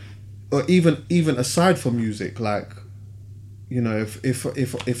even aside from music, like you know,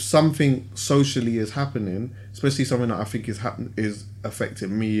 if something socially is happening, especially something that I think is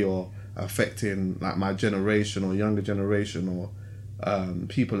affecting me or affecting like my generation or younger generation or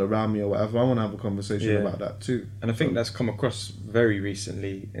people around me or whatever, I want to have a conversation about that too. And I think that's come across very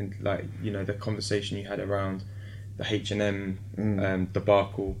recently in, like, you know, the conversation you had around the H&M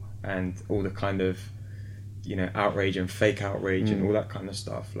debacle and all the kind of, you know, outrage and fake outrage and all that kind of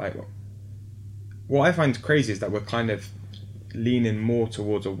stuff. Like, what I find crazy is that we're kind of leaning more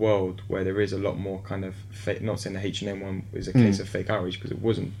towards a world where there is a lot more kind of fake, not saying the H&M one is a case of fake outrage, because it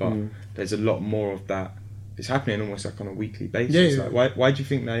wasn't, but there's a lot more of that. It's happening almost like on a weekly basis. Like, why do you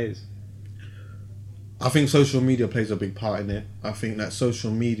think that is? I think social media plays a big part in it. I think that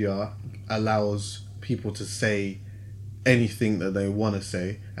social media allows people to say anything that they want to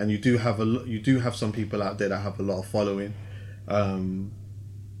say, and you do have some people out there that have a lot of following.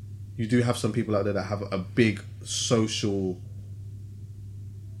 You do have some people out there that have a big social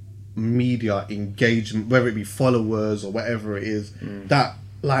media engagement, whether it be followers or whatever it is, that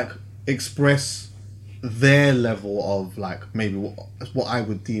like express their level of like maybe what I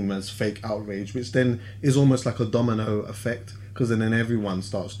would deem as fake outrage, which then is almost like a domino effect, because then everyone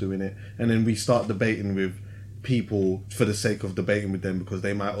starts doing it, and then we start debating with people for the sake of debating with them because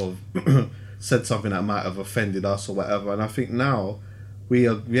they might have said something that might have offended us or whatever. And I think now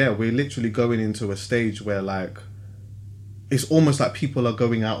we're literally going into a stage where like it's almost like people are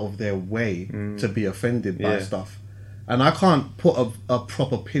going out of their way to be offended by stuff. And I can't put a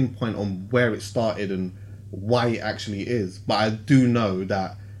proper pinpoint on where it started and why it actually is. But I do know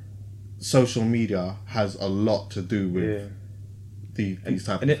that social media has a lot to do with these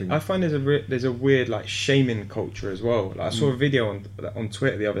type of things. I find there's a weird like shaming culture as well. Like I saw a video on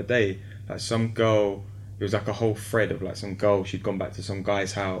Twitter the other day, like some girl, it was like a whole thread of like some girl, she'd gone back to some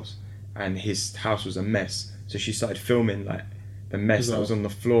guy's house and his house was a mess. So she started filming like the mess that was on the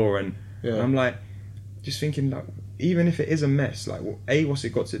floor, and I'm like, just thinking like, even if it is a mess, like, well, A, what's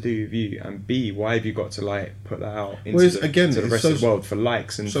it got to do with you, and B, why have you got to like put that out into the rest of the world for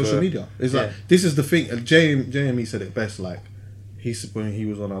likes and social media? It's like, this is the thing. JME said it best. Like when he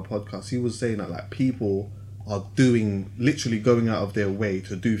was on our podcast, he was saying that like people are literally going out of their way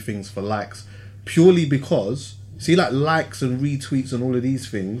to do things for likes, purely because see like likes and retweets and all of these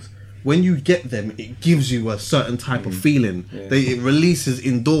things. When you get them, it gives you a certain type of feeling. It releases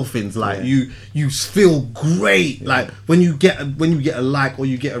endorphins. Like you feel great. Like when you get a like or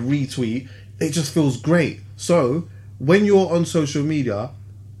you get a retweet, it just feels great. So when you're on social media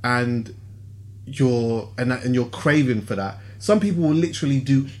and you're craving for that, some people will literally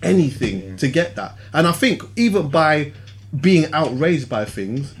do anything to get that. And I think even by being outraged by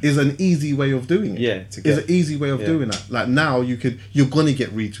things is an easy way of doing it. It's an easy way of doing that. Like now you're gonna get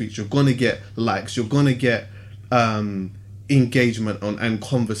retweets, you're gonna get likes, you're gonna get engagement and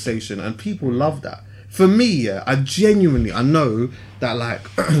conversation, and people love that. For me, I know that like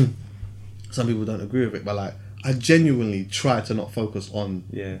some people don't agree with it, but like I genuinely try to not focus on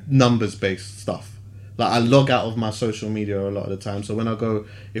numbers based stuff. Like I log out of my social media a lot of the time. So when I go,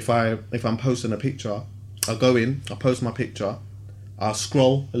 if I'm posting a picture, I'll go in, I'll post my picture, I'll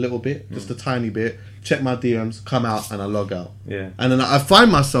scroll a little bit, just a tiny bit, check my DMs, come out, and I log out. And then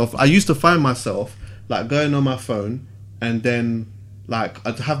I used to find myself like going on my phone, and then like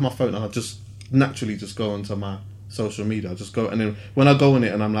I'd have my phone and I'd just naturally just go onto my social media. I'll just go, and then when I go on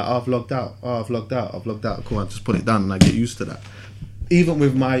it and I'm like, I've logged out, cool, I just put it down and I get used to that. Even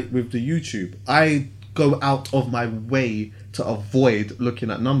with the YouTube, I go out of my way to avoid looking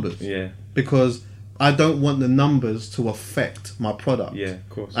at numbers. Because I don't want the numbers to affect my product. Of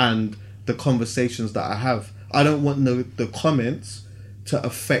course. And the conversations that I have. I don't want the comments to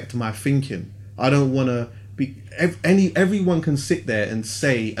affect my thinking. I don't want to be... Everyone can sit there and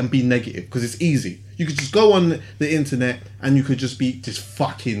say and be negative, because it's easy. You could just go on the internet and you could just be this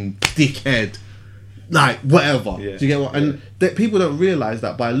fucking dickhead. Like, whatever. Do you get what? And people don't realise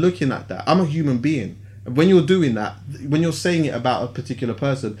that by looking at that. I'm a human being. When you're doing that, when you're saying it about a particular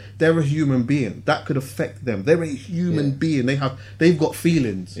person, they're a human being. That could affect them. They're a human being. They've got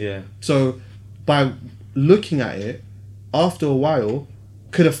feelings. So by looking at it, after a while,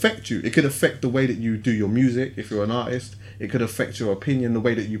 could affect you. It could affect the way that you do your music if you're an artist. It could affect your opinion, the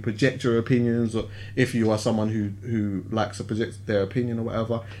way that you project your opinions, or if you are someone who likes to project their opinion or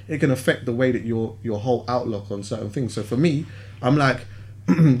whatever. It can affect the way that your whole outlook on certain things. So for me, I'm like,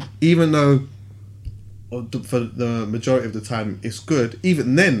 even though for the majority of the time it's good,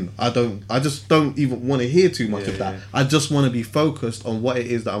 even then I just don't even want to hear too much of that. I just want to be focused on what it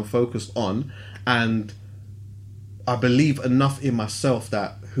is that I'm focused on, and I believe enough in myself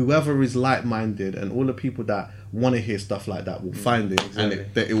that whoever is like-minded and all the people that want to hear stuff like that will find it, and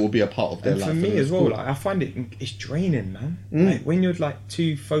it will be a part of their life. For me as well, like, I find it's draining, man. Like, when you're like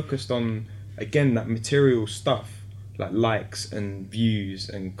too focused on, again, that material stuff, like likes and views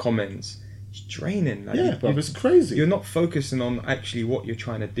and comments, it's draining. Like, yeah, bro, it's crazy. You're not focusing on actually what you're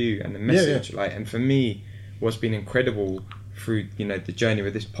trying to do and the message. Like, and for me, what's been incredible through, you know, the journey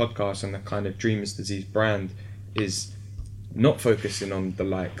with this podcast and the kind of Dreamers Disease brand is not focusing on the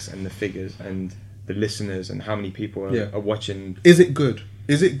likes and the figures and the listeners and how many people are watching. Is it good?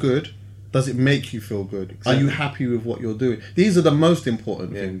 Is it good? Does it make you feel good? Exactly. Are you happy with what you're doing? These are the most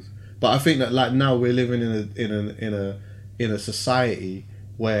important things. But I think that, like, now we're living in a society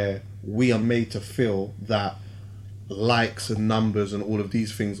where we are made to feel that likes and numbers and all of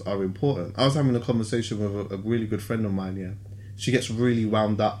these things are important. I was having a conversation with a really good friend of mine. Yeah, she gets really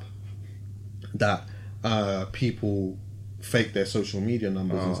wound up that people fake their social media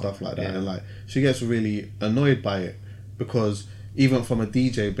numbers and stuff like that, and like she gets really annoyed by it because even from a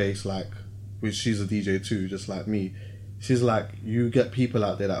DJ base, like, which she's a DJ too, just like me, she's like, you get people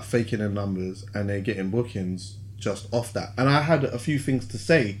out there that are faking their numbers and they're getting bookings just off that. And I had a few things to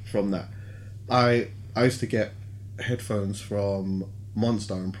say from that. I used to get headphones from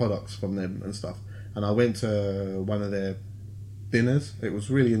Monster and products from them and stuff, and I went to one of their dinners. It was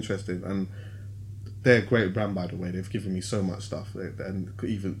really interesting, and they're a great brand, by the way. They've given me so much stuff, and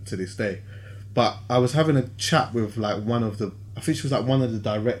even to this day. But I was having a chat with like one of the, I think she was like one of the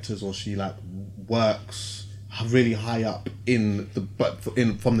directors, or she like works really high up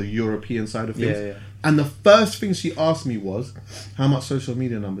from the European side of things. Yeah. And the first thing she asked me was, "How much social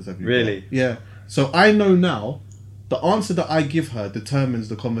media numbers have you really got?" Yeah. So I know now, the answer that I give her determines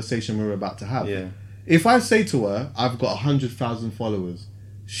the conversation we're about to have. Yeah. If I say to her, "I've got 100,000 followers,"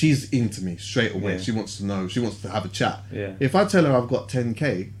 she's into me straight away. She wants to know. She wants to have a chat. Yeah. If I tell her I've got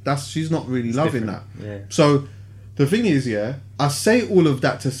 10k, she's not really loving different. that. Yeah. So the thing is, I say all of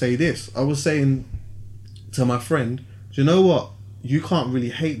that to say this. I was saying to my friend, do you know what? You can't really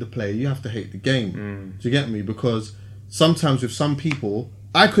hate the player. You have to hate the game. Do you get me? Because sometimes with some people,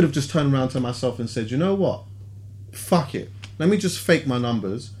 I could have just turned around to myself and said, you know what? Fuck it. Let me just fake my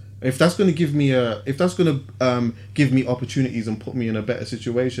numbers. If that's going to give me give me opportunities and put me in a better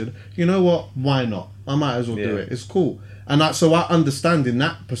situation, you know what? Why not? I might as well do it. It's cool. And so I understand in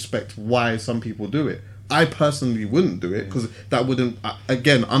that perspective why some people do it. I personally wouldn't do it because that wouldn't.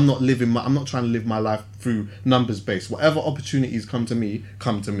 Again, I'm not trying to live my life through numbers based. Whatever opportunities come to me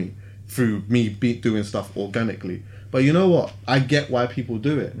through me doing stuff organically. But you know what? I get why people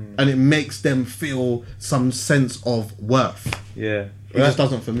do it, and it makes them feel some sense of worth. Yeah. It just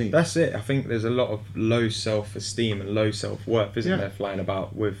doesn't for me. That's it. I think there's a lot of low self-esteem and low self-worth, isn't there, flying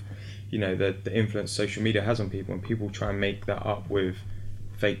about with, you know, the influence social media has on people, and people try and make that up with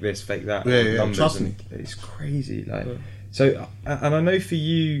fake this, fake that. Numbers, trust me. It's crazy. Like, so, and I know for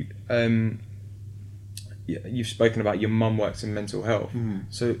you, you've spoken about your mum works in mental health.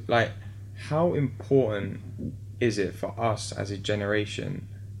 So, like, how important is it for us as a generation,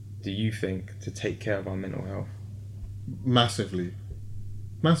 do you think, to take care of our mental health? Massively.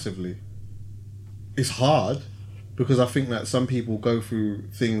 It's hard because I think that some people go through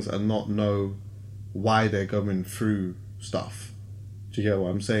things and not know why they're going through stuff. Do you get what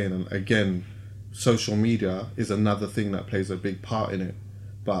I'm saying? And again, social media is another thing that plays a big part in it.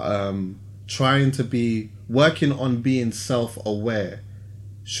 But working on being self-aware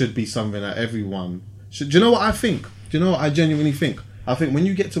should be something that everyone should. Do you know what I think? Do you know what I genuinely think? I think when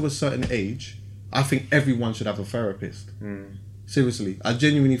you get to a certain age, I think everyone should have a therapist. Seriously, I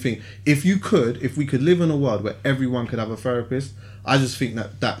genuinely think if we could live in a world where everyone could have a therapist, I just think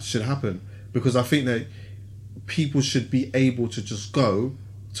that should happen, because I think that people should be able to just go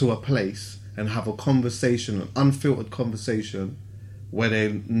to a place and have a conversation, an unfiltered conversation, where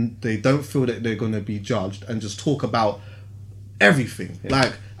they don't feel that they're going to be judged, and just talk about everything.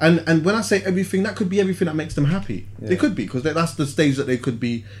 Like, and when I say everything, that could be everything that makes them happy. It could be, because that's the stage that they could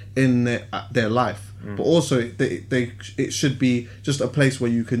be in their life. But also, it should be just a place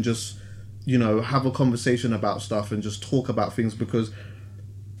where you can just, you know, have a conversation about stuff and just talk about things, because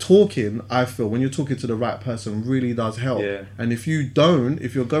talking, I feel, when you're talking to the right person, really does help. And if you're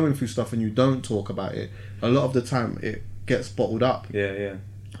going through stuff and you don't talk about it, a lot of the time it gets bottled up.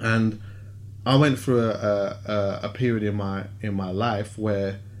 And I went through a period in my life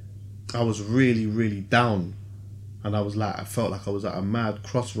where I was really, really down, and I felt like I was at a mad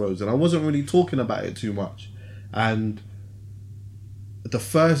crossroads, and I wasn't really talking about it too much. And the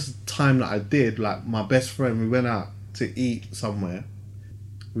first time that I did, like, my best friend, we went out to eat somewhere.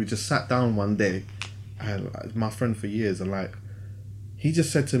 We just sat down one day, and my friend for years, and like, he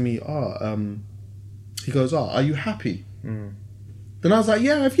just said to me, he goes, are you happy? Then I was like,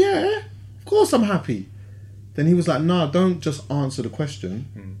 yeah, of course I'm happy. Then he was like, no, don't just answer the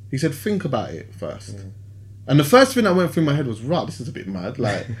question. He said, think about it first. And the first thing that went through my head was, right, this is a bit mad.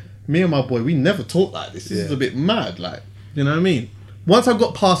 Like, me and my boy, we never talk like this. This is a bit mad. Like, you know what I mean? Once I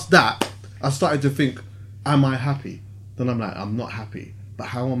got past that, I started to think, am I happy? Then I'm like, I'm not happy. But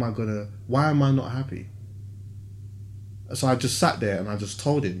why am I not happy? So I just sat there and I just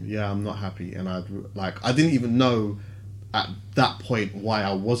told him, yeah, I'm not happy. And I didn't even know at that point why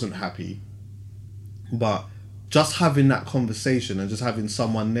I wasn't happy. But just having that conversation and just having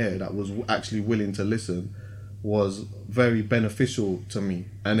someone there that was actually willing to listen was very beneficial to me.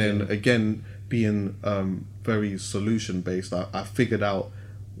 And then again, being very solution based, I figured out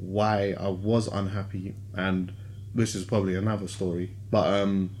why I was unhappy, and which is probably another story. But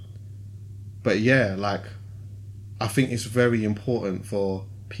yeah, like, I think it's very important for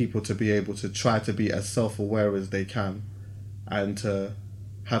people to be able to try to be as self-aware as they can, and to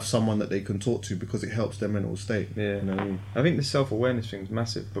have someone that they can talk to, because it helps their mental state. Yeah, you know what I mean? I think the self-awareness thing is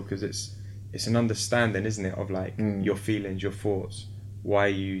massive, because it's an understanding, isn't it, of like your feelings, your thoughts, why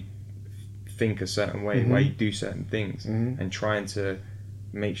you think a certain way, why you do certain things, and trying to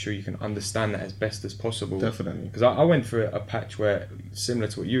make sure you can understand that as best as possible. Definitely. Because I went through a patch where, similar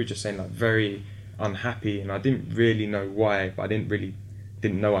to what you were just saying, like very unhappy, and I didn't really know why, but I didn't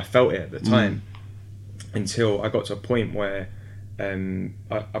know I felt it at the time, until I got to a point where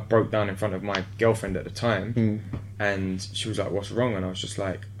I broke down in front of my girlfriend at the time, and she was like, what's wrong? And I was just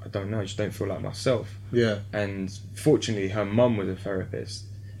like, I don't know, I just don't feel like myself. Yeah. And fortunately her mum was a therapist,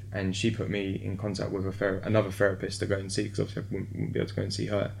 and she put me in contact with another therapist to go and see, because obviously I wouldn't be able to go and see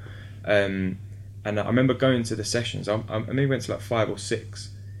her. And I remember going to the sessions, I maybe went to like 5 or 6,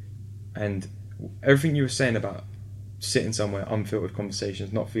 and everything you were saying about sitting somewhere, unfiltered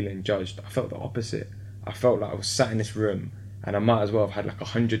conversations, not feeling judged, I felt the opposite. I felt like I was sat in this room and I might as well have had like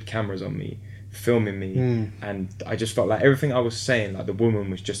 100 cameras on me filming me, and I just felt like everything I was saying, like the woman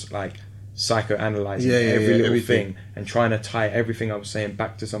was just like psychoanalyzing every little thing and trying to tie everything I was saying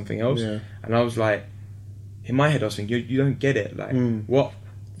back to something else. And I was like, in my head I was thinking, you don't get it, like what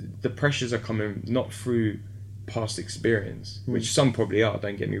the pressures are coming not through past experience, which some probably are,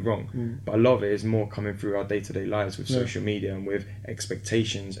 don't get me wrong, but a lot of it is more coming through our day-to-day lives with social media, and with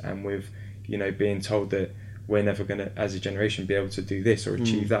expectations, and with, you know, being told that we're never going to, as a generation, be able to do this or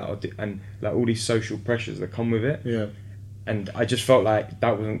achieve that, and like all these social pressures that come with it. And I just felt like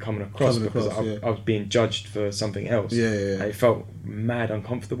that wasn't coming across because I was being judged for something else. And it felt mad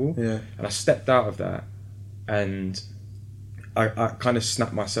uncomfortable. And I stepped out of that, and I kind of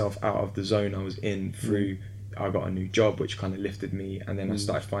snapped myself out of the zone I was in through, I got a new job which kind of lifted me, and then I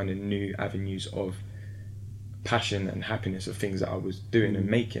started finding new avenues of passion and happiness of things that I was doing and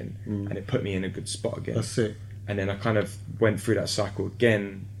making, and it put me in a good spot again. That's it. And then I kind of went through that cycle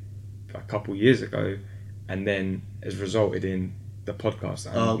again a couple years ago, and then has resulted in the podcast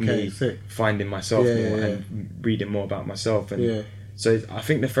and me finding myself more and reading more about myself. And so I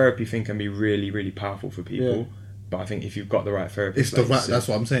think the therapy thing can be really, really powerful for people. But I think if you've got the right therapist, that's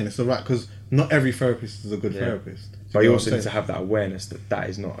what I'm saying. It's the right, because not every therapist is a good therapist. But you also need to have that awareness that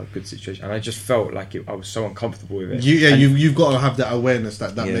is not a good situation. And I just felt like I was so uncomfortable with it. You've got to have that awareness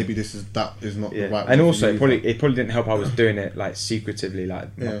that maybe that is not the right. And also, it probably didn't help. I was doing it like secretively.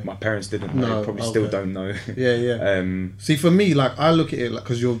 Like my parents didn't know. They probably still don't know. See, for me, like, I look at it like,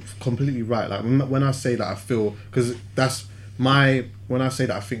 because you're completely right. Like, when I say that, I feel, because that's when I say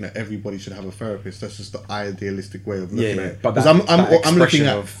that I think that everybody should have a therapist, that's just the idealistic way of looking at it. Because I'm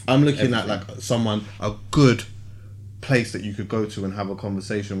looking at like someone, a good place that you could go to and have a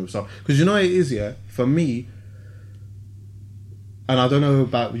conversation with someone. Because you know what it is, for me, and I don't know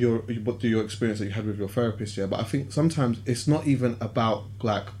about your experience that you had with your therapist, but I think sometimes it's not even about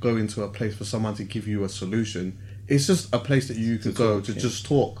like going to a place for someone to give you a solution. It's just a place that you could go to just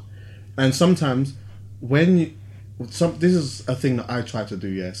talk. And sometimes when this is a thing that I try to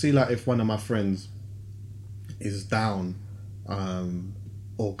do, see, like, if one of my friends is down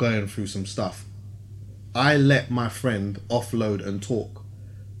or going through some stuff, I let my friend offload and talk.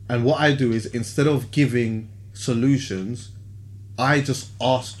 And what I do is, instead of giving solutions, I just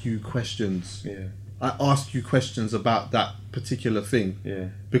ask you questions. I ask you questions about that particular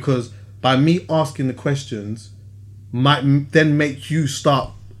thing. Because by me asking the questions might then make you start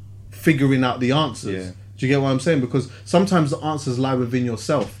figuring out the answers. Do you get what I'm saying? Because sometimes the answers lie within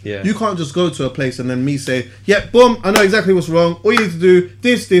yourself. You can't just go to a place and then me say, boom, I know exactly what's wrong. All you need to do,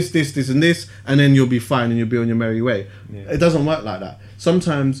 this, and this, and then you'll be fine and you'll be on your merry way. It doesn't work like that.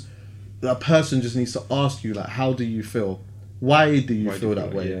 Sometimes a person just needs to ask you, like, how do you feel? Why do you feel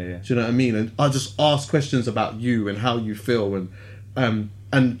that way? Yeah. Do you know what I mean? And I just ask questions about you and how you feel,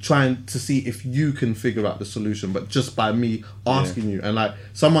 and trying to see if you can figure out the solution, but just by me asking you. And like,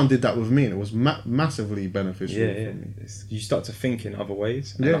 someone did that with me, and it was massively beneficial for me. You start to think in other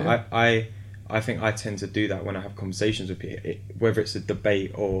ways. And I think I tend to do that when I have conversations with people, whether it's a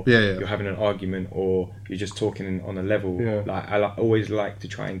debate or you're having an argument or you're just talking on a level. Like I always like to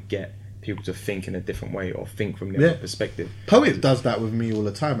try and get people to think in a different way or think from the other perspective. Poet does that with me all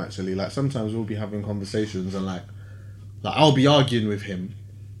the time, actually. Like, sometimes we'll be having conversations and like I'll be arguing with him,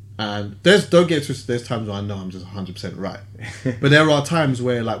 and don't get twisted, there's times where I know I'm just 100% right. But there are times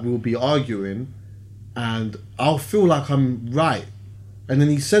where like we'll be arguing and I'll feel like I'm right, and then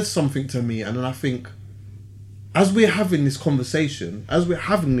he says something to me, and then I think, as we're having this conversation, I'm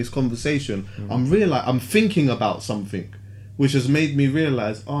really like, I'm thinking about something, which has made me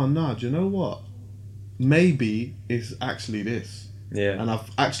realise, oh no, do you know what? Maybe it's actually this. Yeah. And I've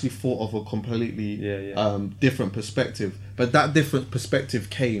actually thought of a completely different perspective. But that different perspective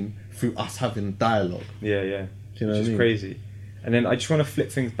came through us having dialogue. Yeah. Do you know Which what I is mean? crazy. And then I just want to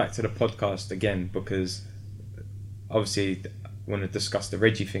flip things back to the podcast again, because obviously I want to discuss the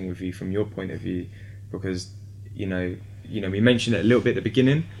Reggie thing with you from your point of view, because you know we mentioned it a little bit at the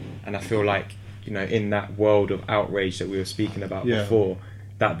beginning, and I feel like, you know, in that world of outrage that we were speaking about before,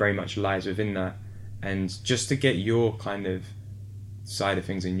 that very much lies within that. And just to get your kind of side of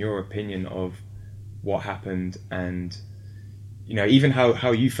things and your opinion of what happened, and you know, even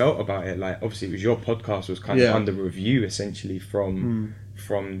how you felt about it. Like, obviously it was your podcast, was kind of under review essentially from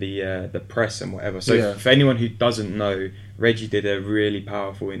the press and whatever. So for anyone who doesn't know, Reggie did a really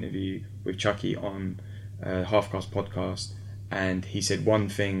powerful interview with Chucky on Half Cast podcast, and he said one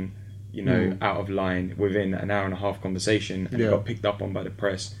thing, you know, out of line within an hour and a half conversation, and it got picked up on by the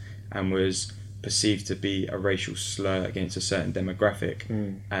press and was perceived to be a racial slur against a certain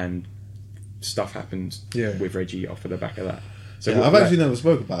demographic, and stuff happened with Reggie off of the back of that. So I've actually never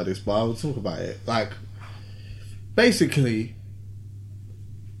spoke about this, but I will talk about it. Like, basically,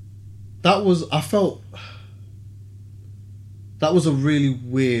 I felt that was a really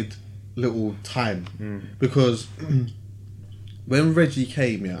weird little time, because when Reggie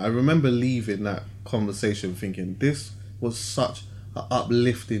came here, I remember leaving that conversation thinking this was such an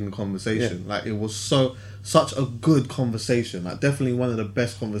uplifting conversation. Like, it was such a good conversation. Like, definitely one of the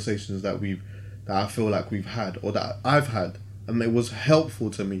best conversations that I feel like we've had, or that I've had, and it was helpful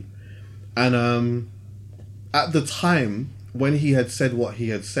to me. And at the time when he had said what he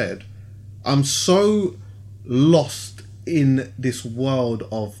had said, I'm so lost in this world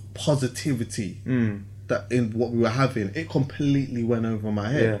of positivity that in what we were having, it completely went over my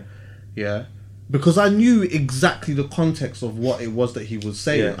head. Because I knew exactly the context of what it was that he was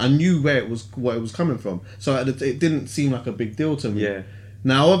saying. I knew what it was coming from, so it didn't seem like a big deal to me.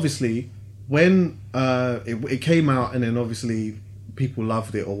 Now, obviously, when it came out, and then obviously people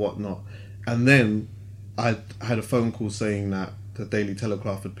loved it or whatnot, and then I had a phone call saying that the Daily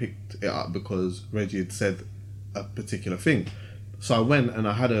Telegraph had picked it up because Reggie had said a particular thing. So I went and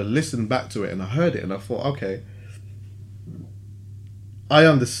I had to listen back to it, and I heard it, and I thought, okay, I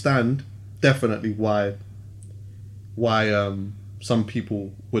understand definitely why some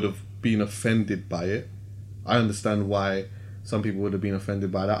people would have been offended by it. I understand why some people would have been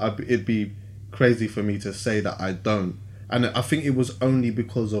offended by that. It'd be crazy for me to say that I don't. And I think it was only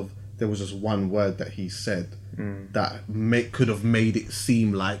because of there was just one word that he said that could have made it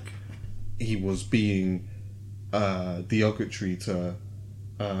seem like he was being derogatory to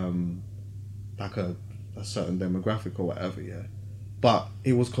like a certain demographic or whatever, but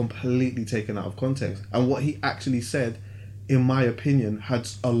it was completely taken out of context, and what he actually said, in my opinion, had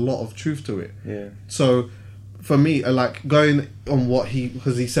a lot of truth to it. So for me, like, going on what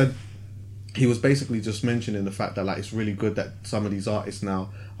because he said, he was basically just mentioning the fact that, like, it's really good that some of these artists now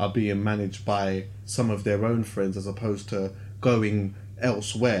are being managed by some of their own friends, as opposed to going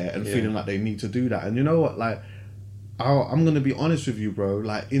elsewhere and feeling like they need to do that. And you know what, like, I'm going to be honest with you, bro.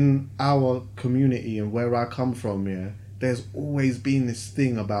 Like, in our community and where I come from, there's always been this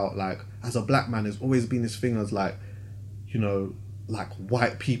thing about, like, as a black man, there's always been this thing as, like, you know, like,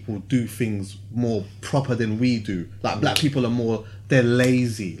 white people do things more proper than we do. Like, black people are they're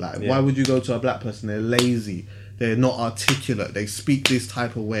lazy. Like, why would you go to a black person? They're lazy. They're not articulate. They speak this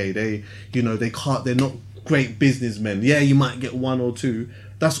type of way. They're not great businessmen. Yeah, you might get one or two.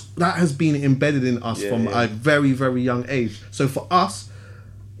 That has been embedded in us from a very, very young age. So for us,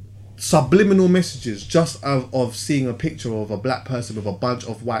 subliminal messages just of seeing a picture of a black person with a bunch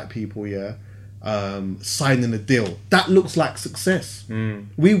of white people, signing a deal. That looks like success.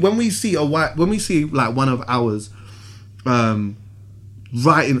 When we see like one of ours signing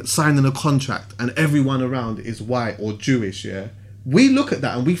a contract and everyone around is white or Jewish, yeah, we look at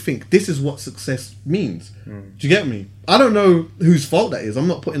that and we think this is what success means. Do you get me? I don't know whose fault that is. I'm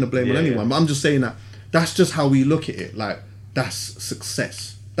not putting the blame on anyone, but I'm just saying that that's just how we look at it. Like, that's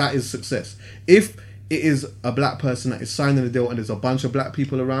success. That is success. If it is a black person that is signing a deal and there's a bunch of black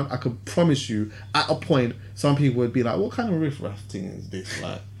people around, I could promise you at a point some people would be like, what kind of riff-raff thing is this?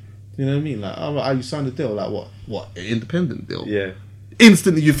 Like, you know what I mean? Like, oh, you signed a deal? Like, what? An independent deal? Yeah.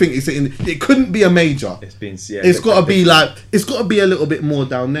 Instantly you think it couldn't be a major. It's got to be like, it's got to be a little bit more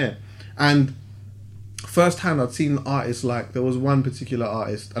down there. And firsthand, I'd seen artists, like, there was one particular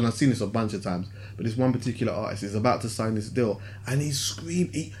artist, and I've seen this a bunch of times, but this one particular artist is about to sign this deal, and he's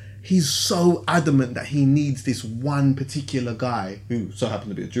screaming. He's so adamant that he needs this one particular guy, who so happened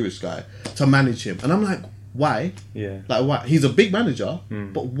to be a Jewish guy, to manage him. And I'm like, why? Yeah. Like, why? He's a big manager,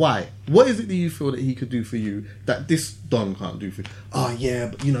 but why? What is it that you feel that he could do for you that this Don can't do for you? Oh, yeah,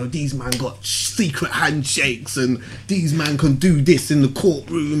 but, you know, these man got secret handshakes, and these man can do this in the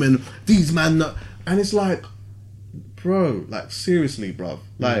courtroom, and these man... Not... And it's like, bro, like, seriously, bro.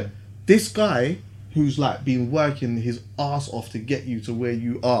 Like, this guy... who's like been working his ass off to get you to where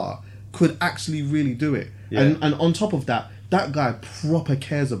you are, could actually really do it. Yeah. And on top of that, that guy proper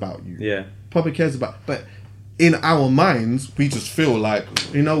cares about you. Yeah. Proper cares about... But in our minds, we just feel like,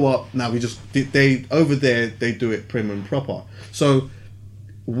 you know what? Now we just... They over there, they do it prim and proper. So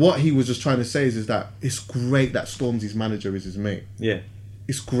what he was just trying to say is that it's great that Stormzy's manager is his mate. Yeah.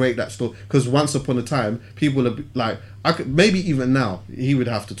 It's great that story, because once upon a time people are like, maybe even now he would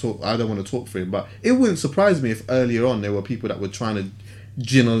have to talk. I don't want to talk for him, but it wouldn't surprise me if earlier on there were people that were trying to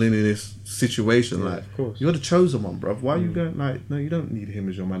jinnle into this situation. Yeah, like, of course. You're the chosen one, bruv. Why are you going like? No, you don't need him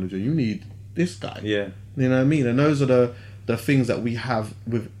as your manager. You need this guy. Yeah, you know what I mean. And those are the things that we have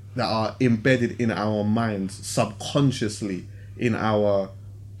that are embedded in our minds subconsciously in our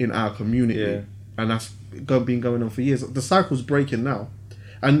community, yeah. And that's been going on for years. The cycle's breaking now.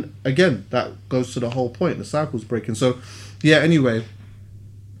 And again, that goes to the whole point. The cycle's breaking. So, yeah, anyway,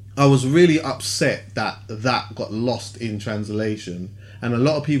 I was really upset that got lost in translation. And a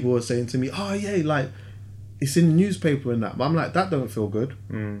lot of people were saying to me, oh, yeah, like, it's in the newspaper and that. But I'm like, that don't feel good.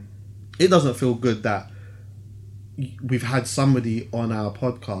 It doesn't feel good that we've had somebody on our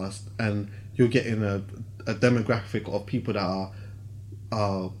podcast and you're getting a demographic of people that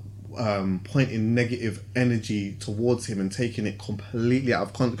are pointing negative energy towards him and taking it completely out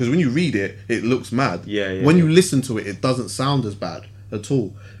of context. Because when you read it, it looks mad. When you listen to it, it doesn't sound as bad at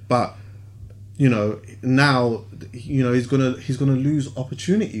all. But you know, now, you know, he's gonna lose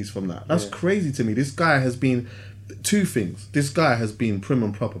opportunities from that. That's crazy to me. This guy has been two things. This guy has been prim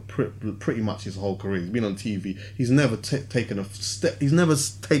and proper pretty much his whole career. He's been on TV. He's never taken a step. He's never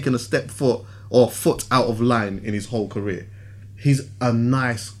taken a foot out of line in his whole career. He's a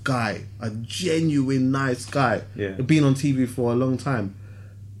nice guy, a genuine nice guy. Yeah. Been on TV for a long time.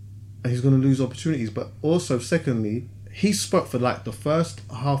 And he's going to lose opportunities. But also, secondly, he spoke for like the first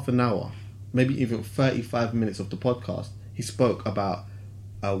half an hour, maybe even 35 minutes of the podcast. He spoke about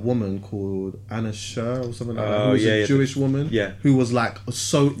a woman called Anna Scher or something like that, who was a Jewish woman, who was like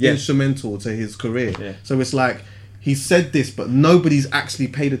so instrumental to his career. Yeah. So it's like, he said this, but nobody's actually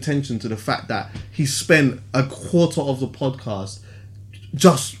paid attention to the fact that he spent a quarter of the podcast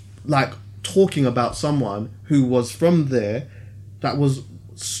just like talking about someone who was from there that was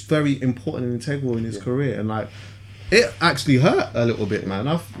very important and integral in his career. And like, it actually hurt a little bit, man.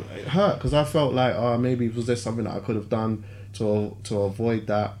 It hurt because I felt like, oh, maybe was there something that I could have done to avoid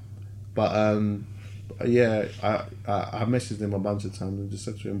that. But yeah, I messaged him a bunch of times and just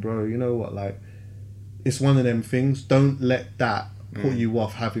said to him, bro, you know what, like, it's one of them things. Don't let that put you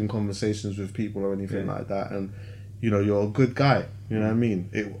off having conversations with people or anything like that. And, you know, you're a good guy. You know what I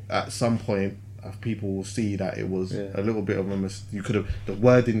mean? At some point, people will see that it was a little bit of a mistake. The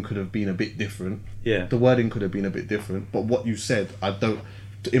wording could have been a bit different. Yeah. The wording could have been a bit different. But what you said,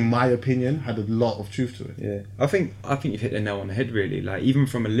 in my opinion, had a lot of truth to it. Yeah. I think you've hit the nail on the head, really. Like, even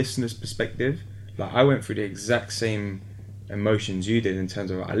from a listener's perspective, like, I went through the exact same emotions you did in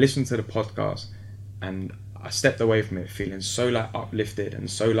terms of, I listened to the podcast and I stepped away from it feeling so like uplifted and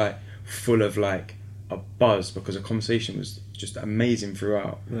so like full of like a buzz, because the conversation was just amazing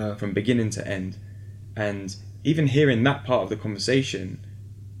throughout, from beginning to end. And even hearing that part of the conversation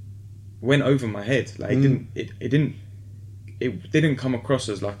went over my head. Like, it didn't come across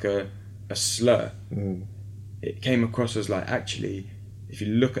as like a slur. It came across as like, actually, if you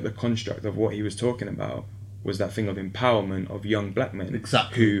look at the construct of what he was talking about, was that thing of empowerment of young black men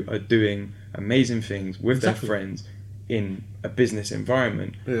Exactly. who are doing amazing things with Exactly. their friends in a business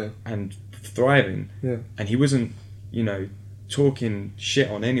environment Yeah. and thriving. Yeah. And he wasn't, talking shit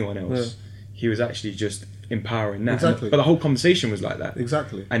on anyone else. Yeah. He was actually just empowering that. Exactly. But the whole conversation was like that.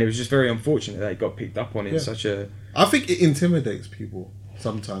 Exactly. And it was just very unfortunate that it got picked up on in Yeah. such a... I think it intimidates people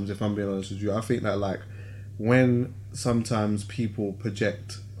sometimes, if I'm being honest with you. I think that, like, when sometimes people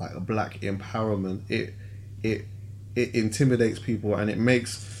project, like, a black empowerment, it intimidates people, and it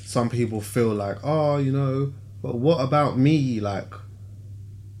makes some people feel like, oh, but what about me? Like,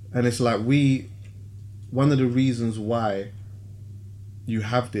 and it's like, one of the reasons why you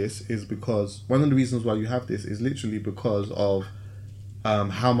have this is literally because of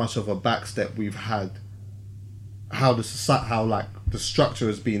how much of a backstep we've had, how the structure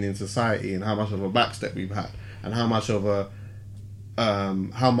has been in society, and how much of a backstep we've had, and how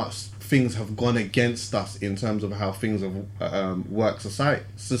much things have gone against us in terms of how things have worked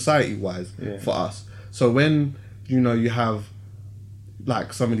society wise for us. So when you have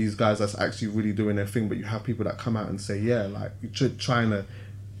like some of these guys that's actually really doing their thing, but you have people that come out and say, yeah, like you're trying to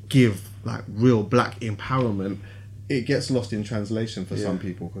give like real black empowerment, it gets lost in translation for some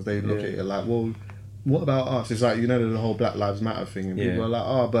people, because they look at it like, well, what about us? It's like, the whole Black Lives Matter thing, and people are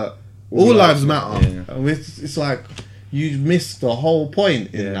like, but all lives matter. Yeah. And it's like, you missed the whole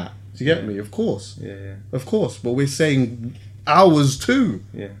point in that. Do you get me? Of course. Yeah. Of course. But we're saying ours too.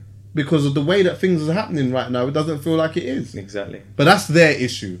 Yeah. Because of the way that things are happening right now, it doesn't feel like it is. Exactly. But that's their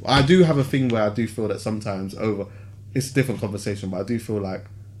issue. I do have a thing where I do feel that sometimes it's a different conversation, but I do feel like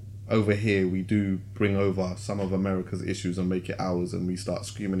over here we do bring over some of America's issues and make it ours, and we start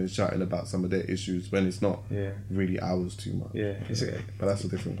screaming and shouting about some of their issues when it's not really ours too much. Yeah. But that's a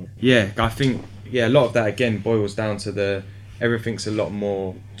different one. Yeah, I think a lot of that again boils down to everything's a lot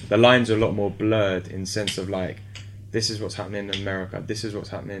more, the lines are a lot more blurred in sense of like, this is what's happening in America, this is what's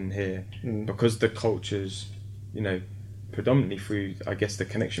happening here, because the cultures, predominantly through, I guess, the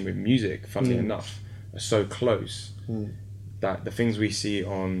connection with music, funnily enough, are so close that the things we see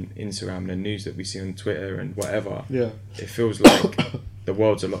on Instagram, the news that we see on Twitter and whatever, it feels like the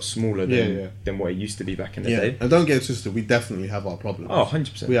world's a lot smaller than what it used to be back in the day. And don't get it twisted, we definitely have our problems. Oh,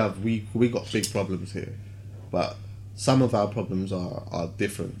 100%. We got big problems here, but some of our problems are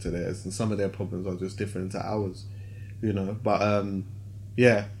different to theirs, and some of their problems are just different to ours. But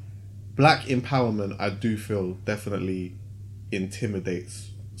black empowerment, I do feel, definitely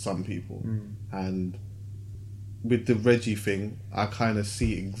intimidates some people. And with the Reggie thing, I kind of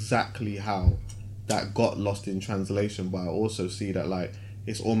see exactly how that got lost in translation, but I also see that like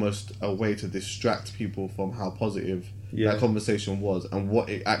it's almost a way to distract people from how positive that conversation was and what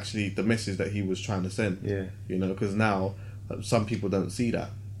it actually, the message that he was trying to send. Because now some people don't see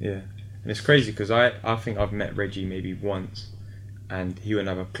that. And it's crazy because I think I've met Reggie maybe once, and he wouldn't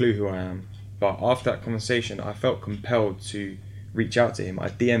have a clue who I am. But after that conversation, I felt compelled to reach out to him. I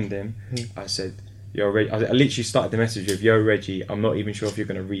DM'd him. I said, "Yo, Reggie," I literally started the message with, "Yo, Reggie, I'm not even sure if you're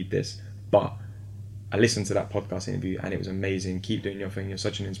going to read this, but I listened to that podcast interview and it was amazing. Keep doing your thing. You're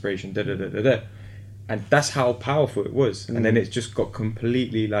such an inspiration." And that's how powerful it was. And then it just got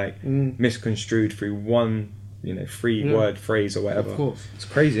completely like misconstrued through one, 3-word phrase or whatever. Of course. It's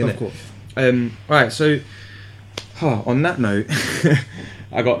crazy, isn't it? Of course. Alright, so on that note,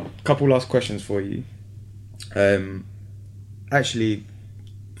 I got a couple last questions for you. Actually,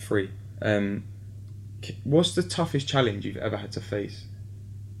 3. What's the toughest challenge you've ever had to face,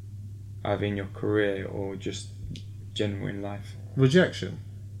 either in your career or just general in life? Rejection.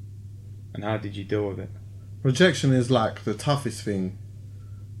 And how did you deal with it? Rejection is like the toughest thing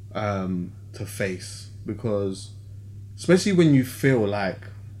to face, because especially when you feel like,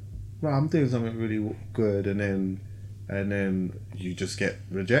 well, I'm doing something really good, and then you just get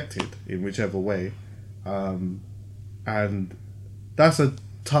rejected in whichever way, and that's a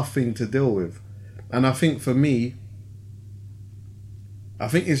tough thing to deal with. And I think for me,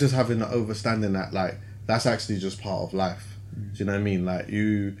 it's just having the understanding that like that's actually just part of life. Do you know what I mean? Like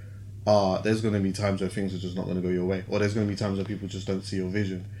there's going to be times where things are just not going to go your way, or there's going to be times where people just don't see your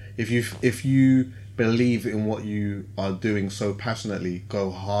vision. If you believe in what you are doing so passionately,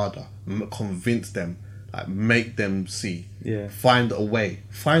 go harder, convince them, like make them see. Find a way.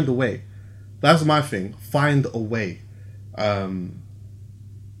 That's my thing. Find a way.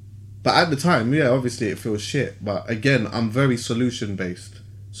 But at the time, obviously it feels shit. But again, I'm very solution based.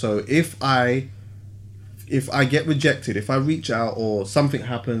 So if I get rejected, if I reach out or something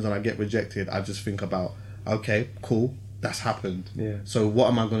happens and I get rejected, I just think about, okay, cool, that's happened. So what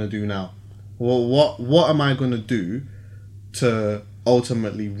am I going to do now? Well, what am I going to do to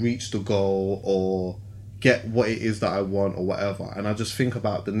ultimately reach the goal or get what it is that I want or whatever, and I just think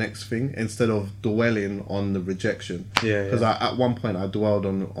about the next thing instead of dwelling on the rejection. Because at one point I dwelled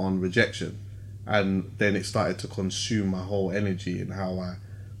on rejection, and then it started to consume my whole energy and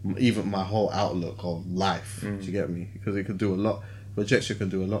even my whole outlook of life. Do you get me? Because it could do a lot. Rejection can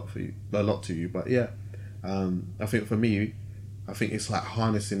do a lot to you. But yeah, I think for me, it's like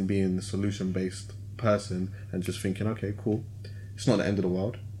harnessing being the solution-based person and just thinking, okay, cool, it's not the end of the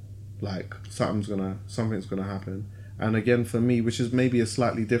world. Like something's gonna happen. And again, for me, which is maybe a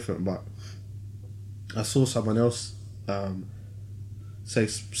slightly different, but I saw someone else say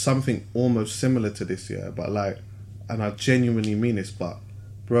something almost similar to this, but like, and I genuinely mean this, but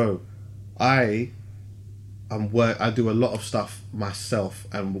bro, I do a lot of stuff myself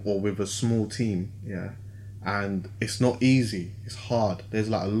or with a small team, and it's not easy. It's hard. There's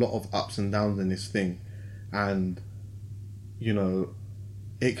like a lot of ups and downs in this thing, and you know,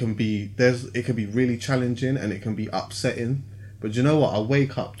 it can be really challenging and it can be upsetting. But you know what? I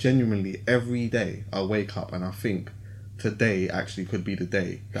wake up genuinely every day. I wake up and I think today actually could be the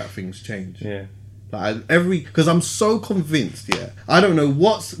day that things change. Yeah. Like because I'm so convinced, I don't know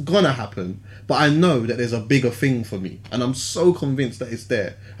what's gonna happen, but I know that there's a bigger thing for me, and I'm so convinced that it's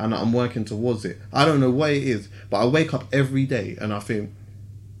there, and that I'm working towards it. I don't know what it is, but I wake up every day and I think,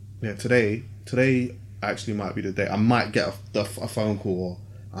 today actually might be the day. I might get a phone call, or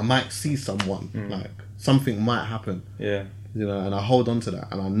I might see someone, like something might happen. Yeah. You know, and I hold on to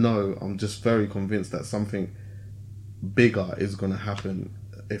that, and I know, I'm just very convinced that something bigger is gonna happen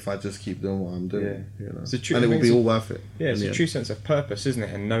if I just keep doing what I'm doing, you know, and it will be all worth it. Yeah, it's a true sense of purpose, isn't it?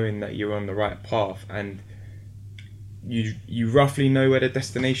 And knowing that you're on the right path, and you roughly know where the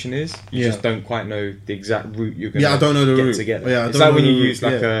destination is. You just don't quite know the exact route you're going to. I don't know the route to get there. It's like when you use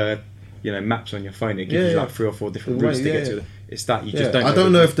like maps on your phone. It gives you like 3 or 4 different routes to get to. It's that you just don't. I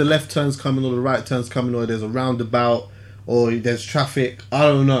don't know if the left turn's coming or the right turn's coming, or there's a roundabout or there's traffic. I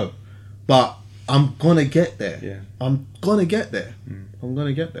don't know, but I'm gonna get there. Yeah, I'm gonna get there. I'm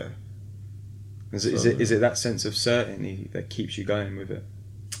gonna get there. Is it that sense of certainty that keeps you going with it?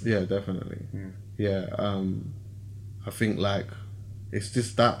 Yeah, definitely. I think like it's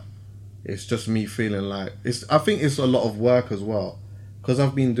just that. It's just me feeling like I think it's a lot of work as well, because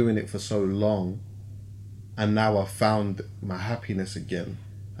I've been doing it for so long, and now I've found my happiness again,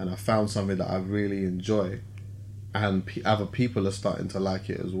 and I found something that I really enjoy, and other people are starting to like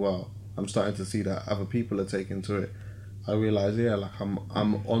it as well. I'm starting to see that other people are taking to it. I realise, like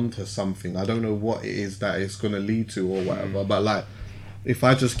I'm onto something. I don't know what it is that it's gonna lead to or whatever, but like if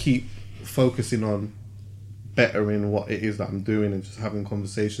I just keep focusing on bettering what it is that I'm doing, and just having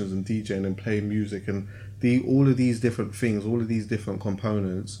conversations and DJing and playing music, and all of these different things, all of these different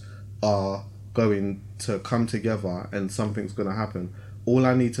components are going to come together, and something's going to happen.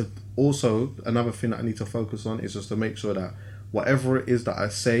 Another thing that I need to focus on is just to make sure that whatever it is that I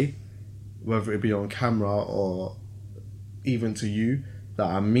say, whether it be on camera or even to you, that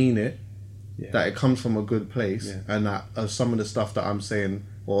I mean it, that it comes from a good place, and that some of the stuff that I'm saying,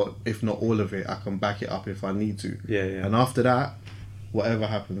 or if not all of it, I can back it up if I need to. And after that, whatever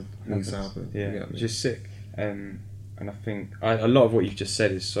happens needs to happen. Which is sick. And I think a lot of what you've just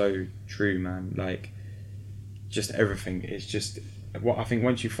said is so true, man. Like, just everything. It's just what I think.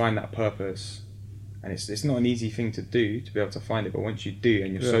 Once you find that purpose, and it's not an easy thing to do, to be able to find it, but once you do,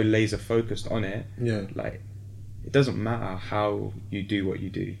 and you're so laser focused on it, like, it doesn't matter how you do what you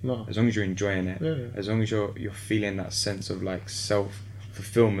do, as long as you're enjoying it, as long as you're feeling that sense of like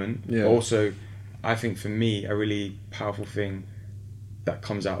self-fulfillment. Also, I think for me, a really powerful thing that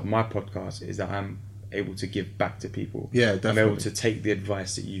comes out of my podcast is that I'm able to give back to people. Definitely. I'm able to take the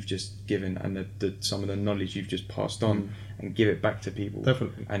advice that you've just given, and some of the knowledge you've just passed on, and give it back to people.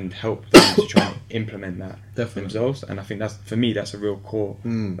 Definitely. And help them to try and implement that themselves. And I think that's, for me, that's a real core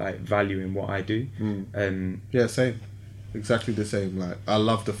like value in what I do. Same. Exactly the same. Like, I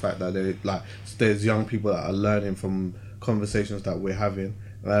love the fact that there's young people that are learning from conversations that we're having,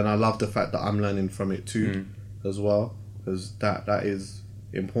 and I love the fact that I'm learning from it too, as well, because that is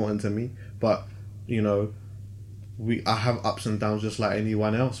important to me. But you know, I have ups and downs just like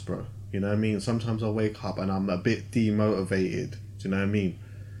anyone else, bro. You know what I mean? Sometimes I wake up and I'm a bit demotivated. Do you know what I mean?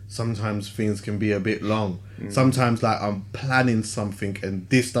 Sometimes things can be a bit long. Sometimes like I'm planning something and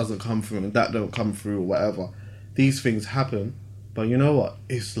this doesn't come through and that don't come through or whatever. These things happen, but you know what?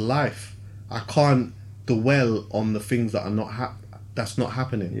 It's life. I can't dwell on the things that are that's not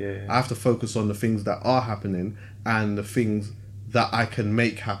happening. I have to focus on the things that are happening and the things that I can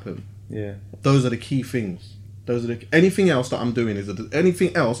make happen. Those are the key things. Anything else that I'm doing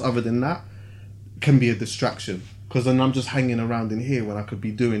anything else other than that can be a distraction, because then I'm just hanging around in here when I could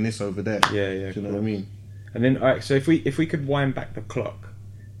be doing this over there. Do you know what I mean? And then, all right, so if we could wind back the clock,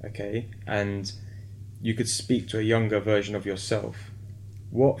 okay, and you could speak to a younger version of yourself,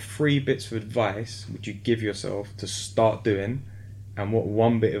 what 3 bits of advice would you give yourself to start doing, and what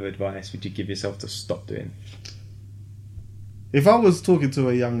 1 bit of advice would you give yourself to stop doing? If I was talking to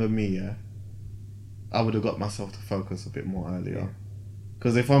a younger me, yeah, I would have got myself to focus a bit more earlier.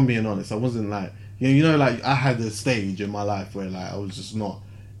 Because if I'm being honest, I wasn't like, like I had a stage in my life where like I was just not,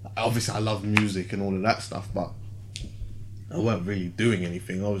 obviously I love music and all of that stuff, but I weren't really doing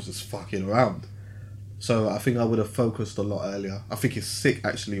anything. I was just fucking around. So I think I would have focused a lot earlier. I think it's sick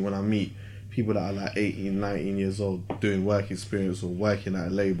actually when I meet people that are like 18, 19 years old doing work experience or working at a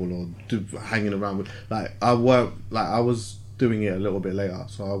label or hanging around with, like I was doing it a little bit later,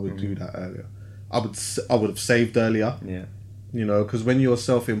 so I would do that earlier. I would have saved earlier. Yeah. Because when you're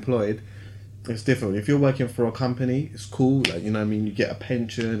self-employed, it's different. If you're working for a company, it's cool. Like, you get a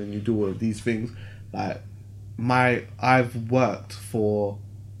pension and you do all of these things. Like, I've worked for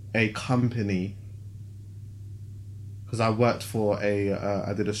a company because I worked for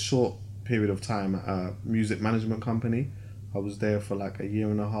I did a short period of time at a music management company. I was there for like a year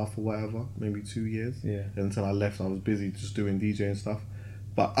and a half or whatever, maybe 2 years. Yeah. Until I left, I was busy just doing DJ and stuff.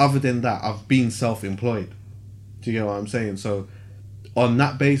 But other than that, I've been self-employed. Do you get what I'm saying? So on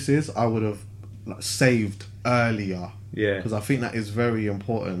that basis, I would have saved earlier. Yeah. Because I think that is very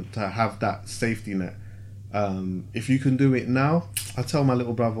important to have that safety net. If you can do it now, I tell my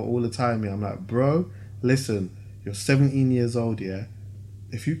little brother all the time, I'm like, bro, listen, you're 17 years old, yeah?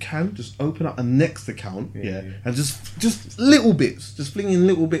 If you can, just open up a Next account, and just little bits, just fling in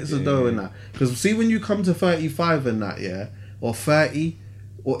little bits of dough and that. Because see, when you come to 35 and that, yeah, or 30,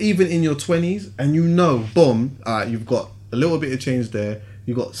 or even in your 20s, and boom, you've got a little bit of change there,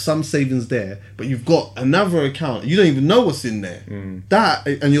 you've got some savings there, but you've got another account, you don't even know what's in there. That,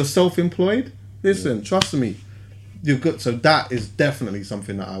 and you're self-employed, listen, trust me, you're good. So that is definitely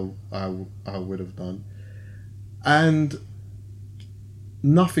something that I would have done. And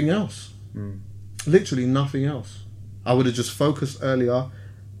nothing else. Literally nothing else. I would have just focused earlier,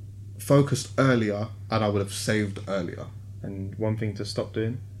 and I would have saved earlier. And 1 thing to stop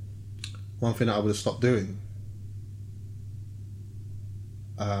doing? 1 thing that I would have stopped doing?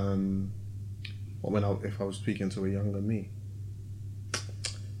 If I was speaking to a younger me,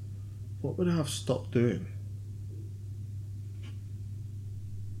 what would I have stopped doing?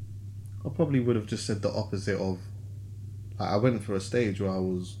 I probably would have just said the opposite of, I went for a stage where I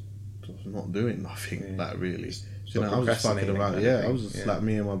was not doing nothing, really. I was just fucking around. I was just like,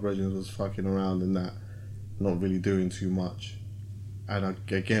 me and my brothers was fucking around and that, not really doing too much. And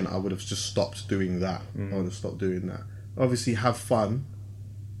I would have just stopped doing that. I would have stopped doing that. Obviously, have fun.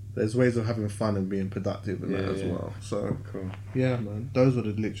 There's ways of having fun and being productive and that as well. So, cool. Yeah, man. Those would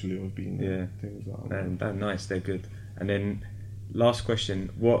have literally been things that they're nice, they're good. And then, last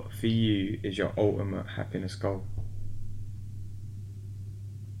question, what for you is your ultimate happiness goal?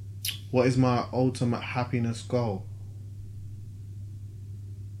 What is my ultimate happiness goal?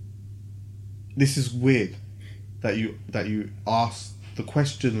 This is weird that you asked the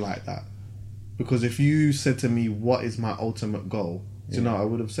question like that, because if you said to me, what is my ultimate goal, do you know what I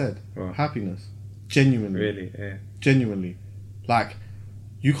would have said? What? Happiness. Genuinely. Really? Yeah. Genuinely. Like,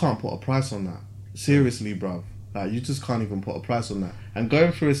 you can't put a price on that. Seriously, bruv. Like, you just can't even put a price on that. And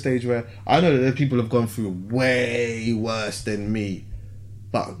going through a stage where, I know that people have gone through way worse than me,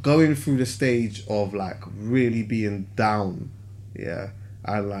 but going through the stage of like really being down,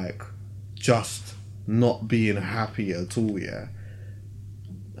 and like just not being happy at all,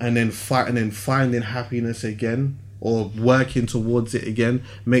 and then finding happiness again or working towards it again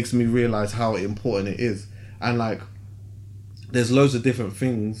makes me realize how important it is. And like, there's loads of different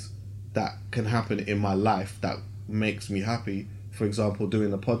things that can happen in my life that makes me happy. For example,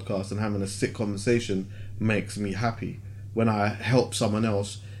 doing a podcast and having a sick conversation makes me happy. When I help someone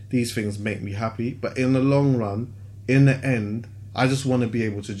else, these things make me happy. But in the long run, in the end, I just want to be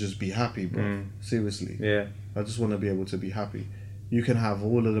able to just be happy, bro. Seriously. Yeah. I just want to be able to be happy. You can have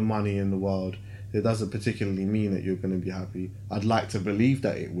all of the money in the world. It doesn't particularly mean that you're going to be happy. I'd like to believe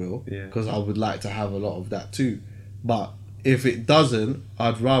that it will, because I would like to have a lot of that too. But if it doesn't,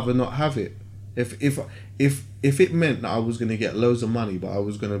 I'd rather not have it. If it meant that I was going to get loads of money, but I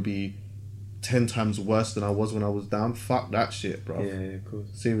was going to be 10 times worse than I was when I was down, fuck that shit, bro. Yeah, of course.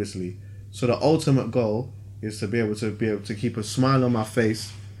 Seriously. So the ultimate goal is to be able to keep a smile on my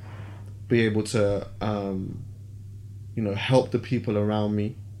face, be able to help the people around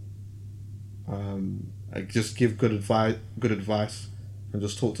me, just give good advice, and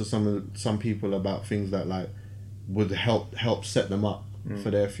just talk to some people about things that like would help set them up for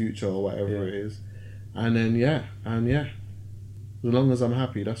their future or whatever it is. and then as long as I'm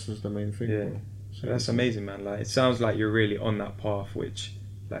happy, that's just the main thing. Yeah, bro. So that's amazing, man. Like, it sounds like you're really on that path, which,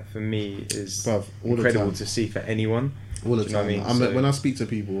 like, for me is Bruv, all the incredible time. to see for anyone. all the Do you know time. what I mean? So- When I speak to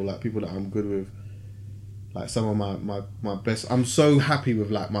people, like people that I'm good with, like some of my best, I'm so happy with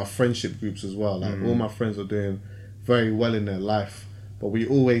like my friendship groups as well. Like all my friends are doing very well in their life, but we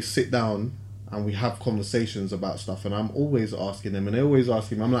always sit down and we have conversations about stuff, and I'm always asking them, and they're always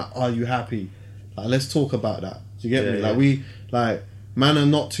asking me, I'm like, are you happy? Like, let's talk about that. Do you get me? Like man are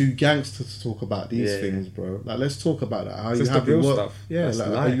not too gangster to talk about these things, bro. Like, let's talk about that. Are you Just the happy? real What, stuff. yeah, That's like,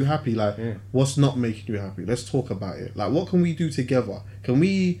 life. are you happy? Like, what's not making you happy? Let's talk about it. Like, what can we do together? Can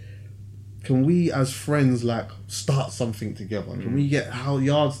we as friends like start something together? Can we get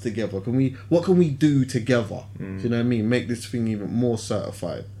yards together? What can we do together? Do you know what I mean? Make this thing even more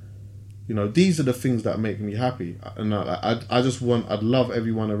certified. You know, these are the things that make me happy, and I'd love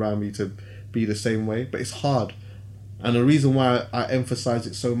everyone around me to be the same way, but it's hard. And the reason why I emphasize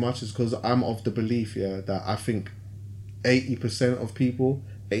it so much is because I'm of the belief, that I think 80% of people,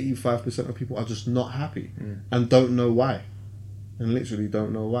 85% of people are just not happy and don't know why, and literally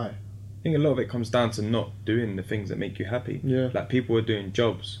don't know why. I think a lot of it comes down to not doing the things that make you happy. Yeah. Like, people are doing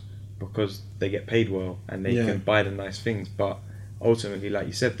jobs because they get paid well and they can buy the nice things, but ultimately, like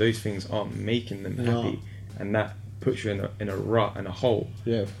you said, those things aren't making them happy, and that puts you in a rut and a hole.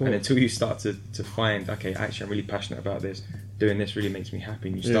 Yeah, of course. And until you start to find, okay, actually I'm really passionate about this, doing this really makes me happy,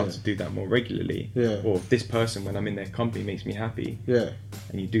 and you start to do that more regularly. Yeah. Or this person, when I'm in their company, makes me happy. Yeah.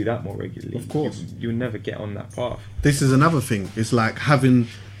 And you do that more regularly. Of course. You'll never get on that path. This is another thing. It's like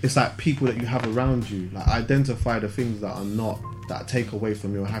people that you have around you. Like, identify the things that take away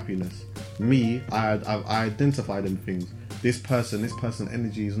from your happiness. Me, I identify them things. This person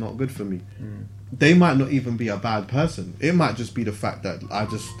energy is not good for me. They might not even be a bad person. It might just be the fact that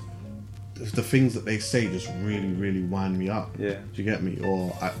the things that they say just really, really wind me up. Yeah. Do you get me?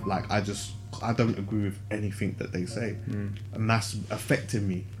 Or I don't agree with anything that they say, and that's affecting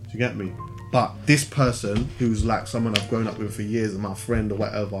me. Do you get me? But this person, who's like someone I've grown up with for years, and my friend or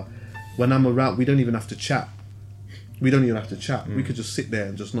whatever, when I'm around, we don't even have to chat. We could just sit there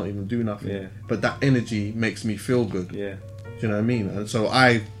and just not even do nothing. Yeah. But that energy makes me feel good. Yeah. Do you know what I mean? And so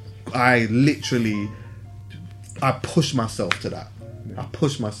I literally push myself to that. I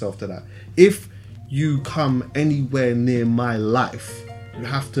push myself to that. If you come anywhere near my life, you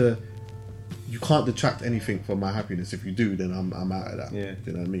can't detract anything from my happiness. If you do, then I'm out of that. Yeah. Do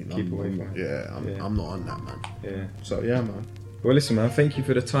you know what I mean? Keep away from it. I'm not on that, man. Yeah. So yeah, man. Well, listen, man, thank you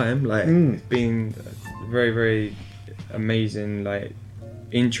for the time. Like, it's been a very, very amazing, like,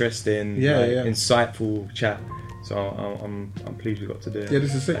 interesting, insightful chat. So I'm pleased we got to do it. Yeah,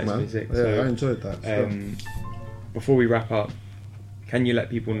 this is sick, It's man. been sick. Yeah, So, I enjoyed that. before we wrap up, can you let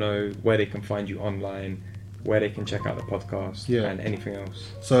people know where they can find you online, where they can check out the podcast, and anything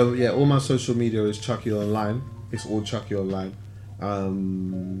else? So yeah, all my social media is Chucky Online. It's all Chucky Online.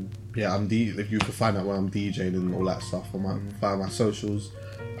 If you can find out where I'm DJing and all that stuff on my socials.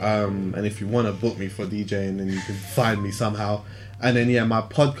 And if you want to book me for DJing, then you can find me somehow. And then my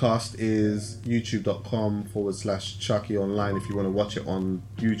podcast is youtube.com/Chucky Online if you want to watch it on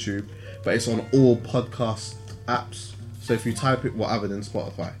YouTube. But it's on all podcast apps. So if you type it, other than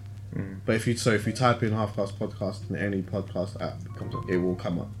Spotify. But if you type in Half Cast Podcast in any podcast app, it will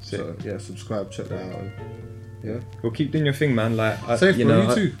come up. Sick. So yeah, subscribe, check that out. Yeah. Well, keep doing your thing, man. Like, Safe, bro,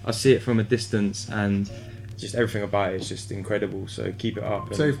 you too. I see it from a distance, and just everything about it is just incredible. So keep it up.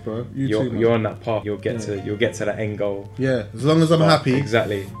 And Safe, bro. You're you're on that path. You'll get to that end goal. Yeah, as long as I'm happy.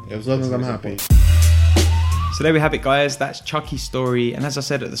 Exactly. As long as I'm happy. So there we have it, guys. That's Chucky's story, and as I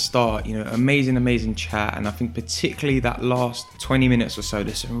said at the start, amazing chat. And I think particularly that last 20 minutes or so,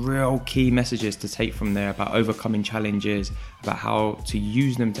 there's some real key messages to take from there about overcoming challenges, about how to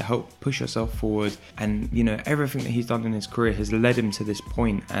use them to help push yourself forward. And everything that he's done in his career has led him to this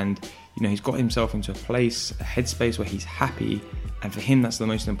point, and he's got himself into a headspace where he's happy. And for him, that's the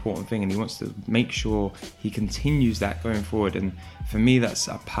most important thing, and he wants to make sure he continues that going forward. And for me, that's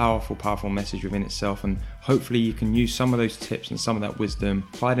a powerful message within itself, and hopefully you can use some of those tips and some of that wisdom,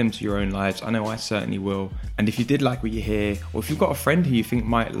 apply them to your own lives. I know I certainly will. And if you did like what you hear, or if you've got a friend who you think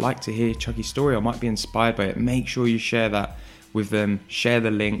might like to hear Chucky's story or might be inspired by it, make sure you share that with them, share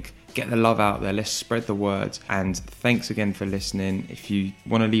the link, get the love out there, let's spread the word. And thanks again for listening. If you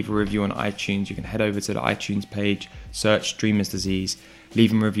want to leave a review on iTunes, you can head over to the iTunes page, search Dreamers Disease.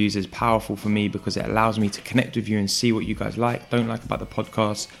 Leaving reviews is powerful for me because it allows me to connect with you and see what you guys don't like about the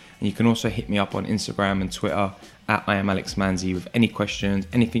podcast. And you can also hit me up on Instagram and Twitter at I am Alex Manzi with any questions,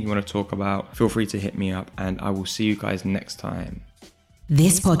 anything you want to talk about. Feel free to hit me up, and I will see you guys next time.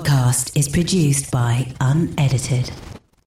 This podcast is produced by Unedited.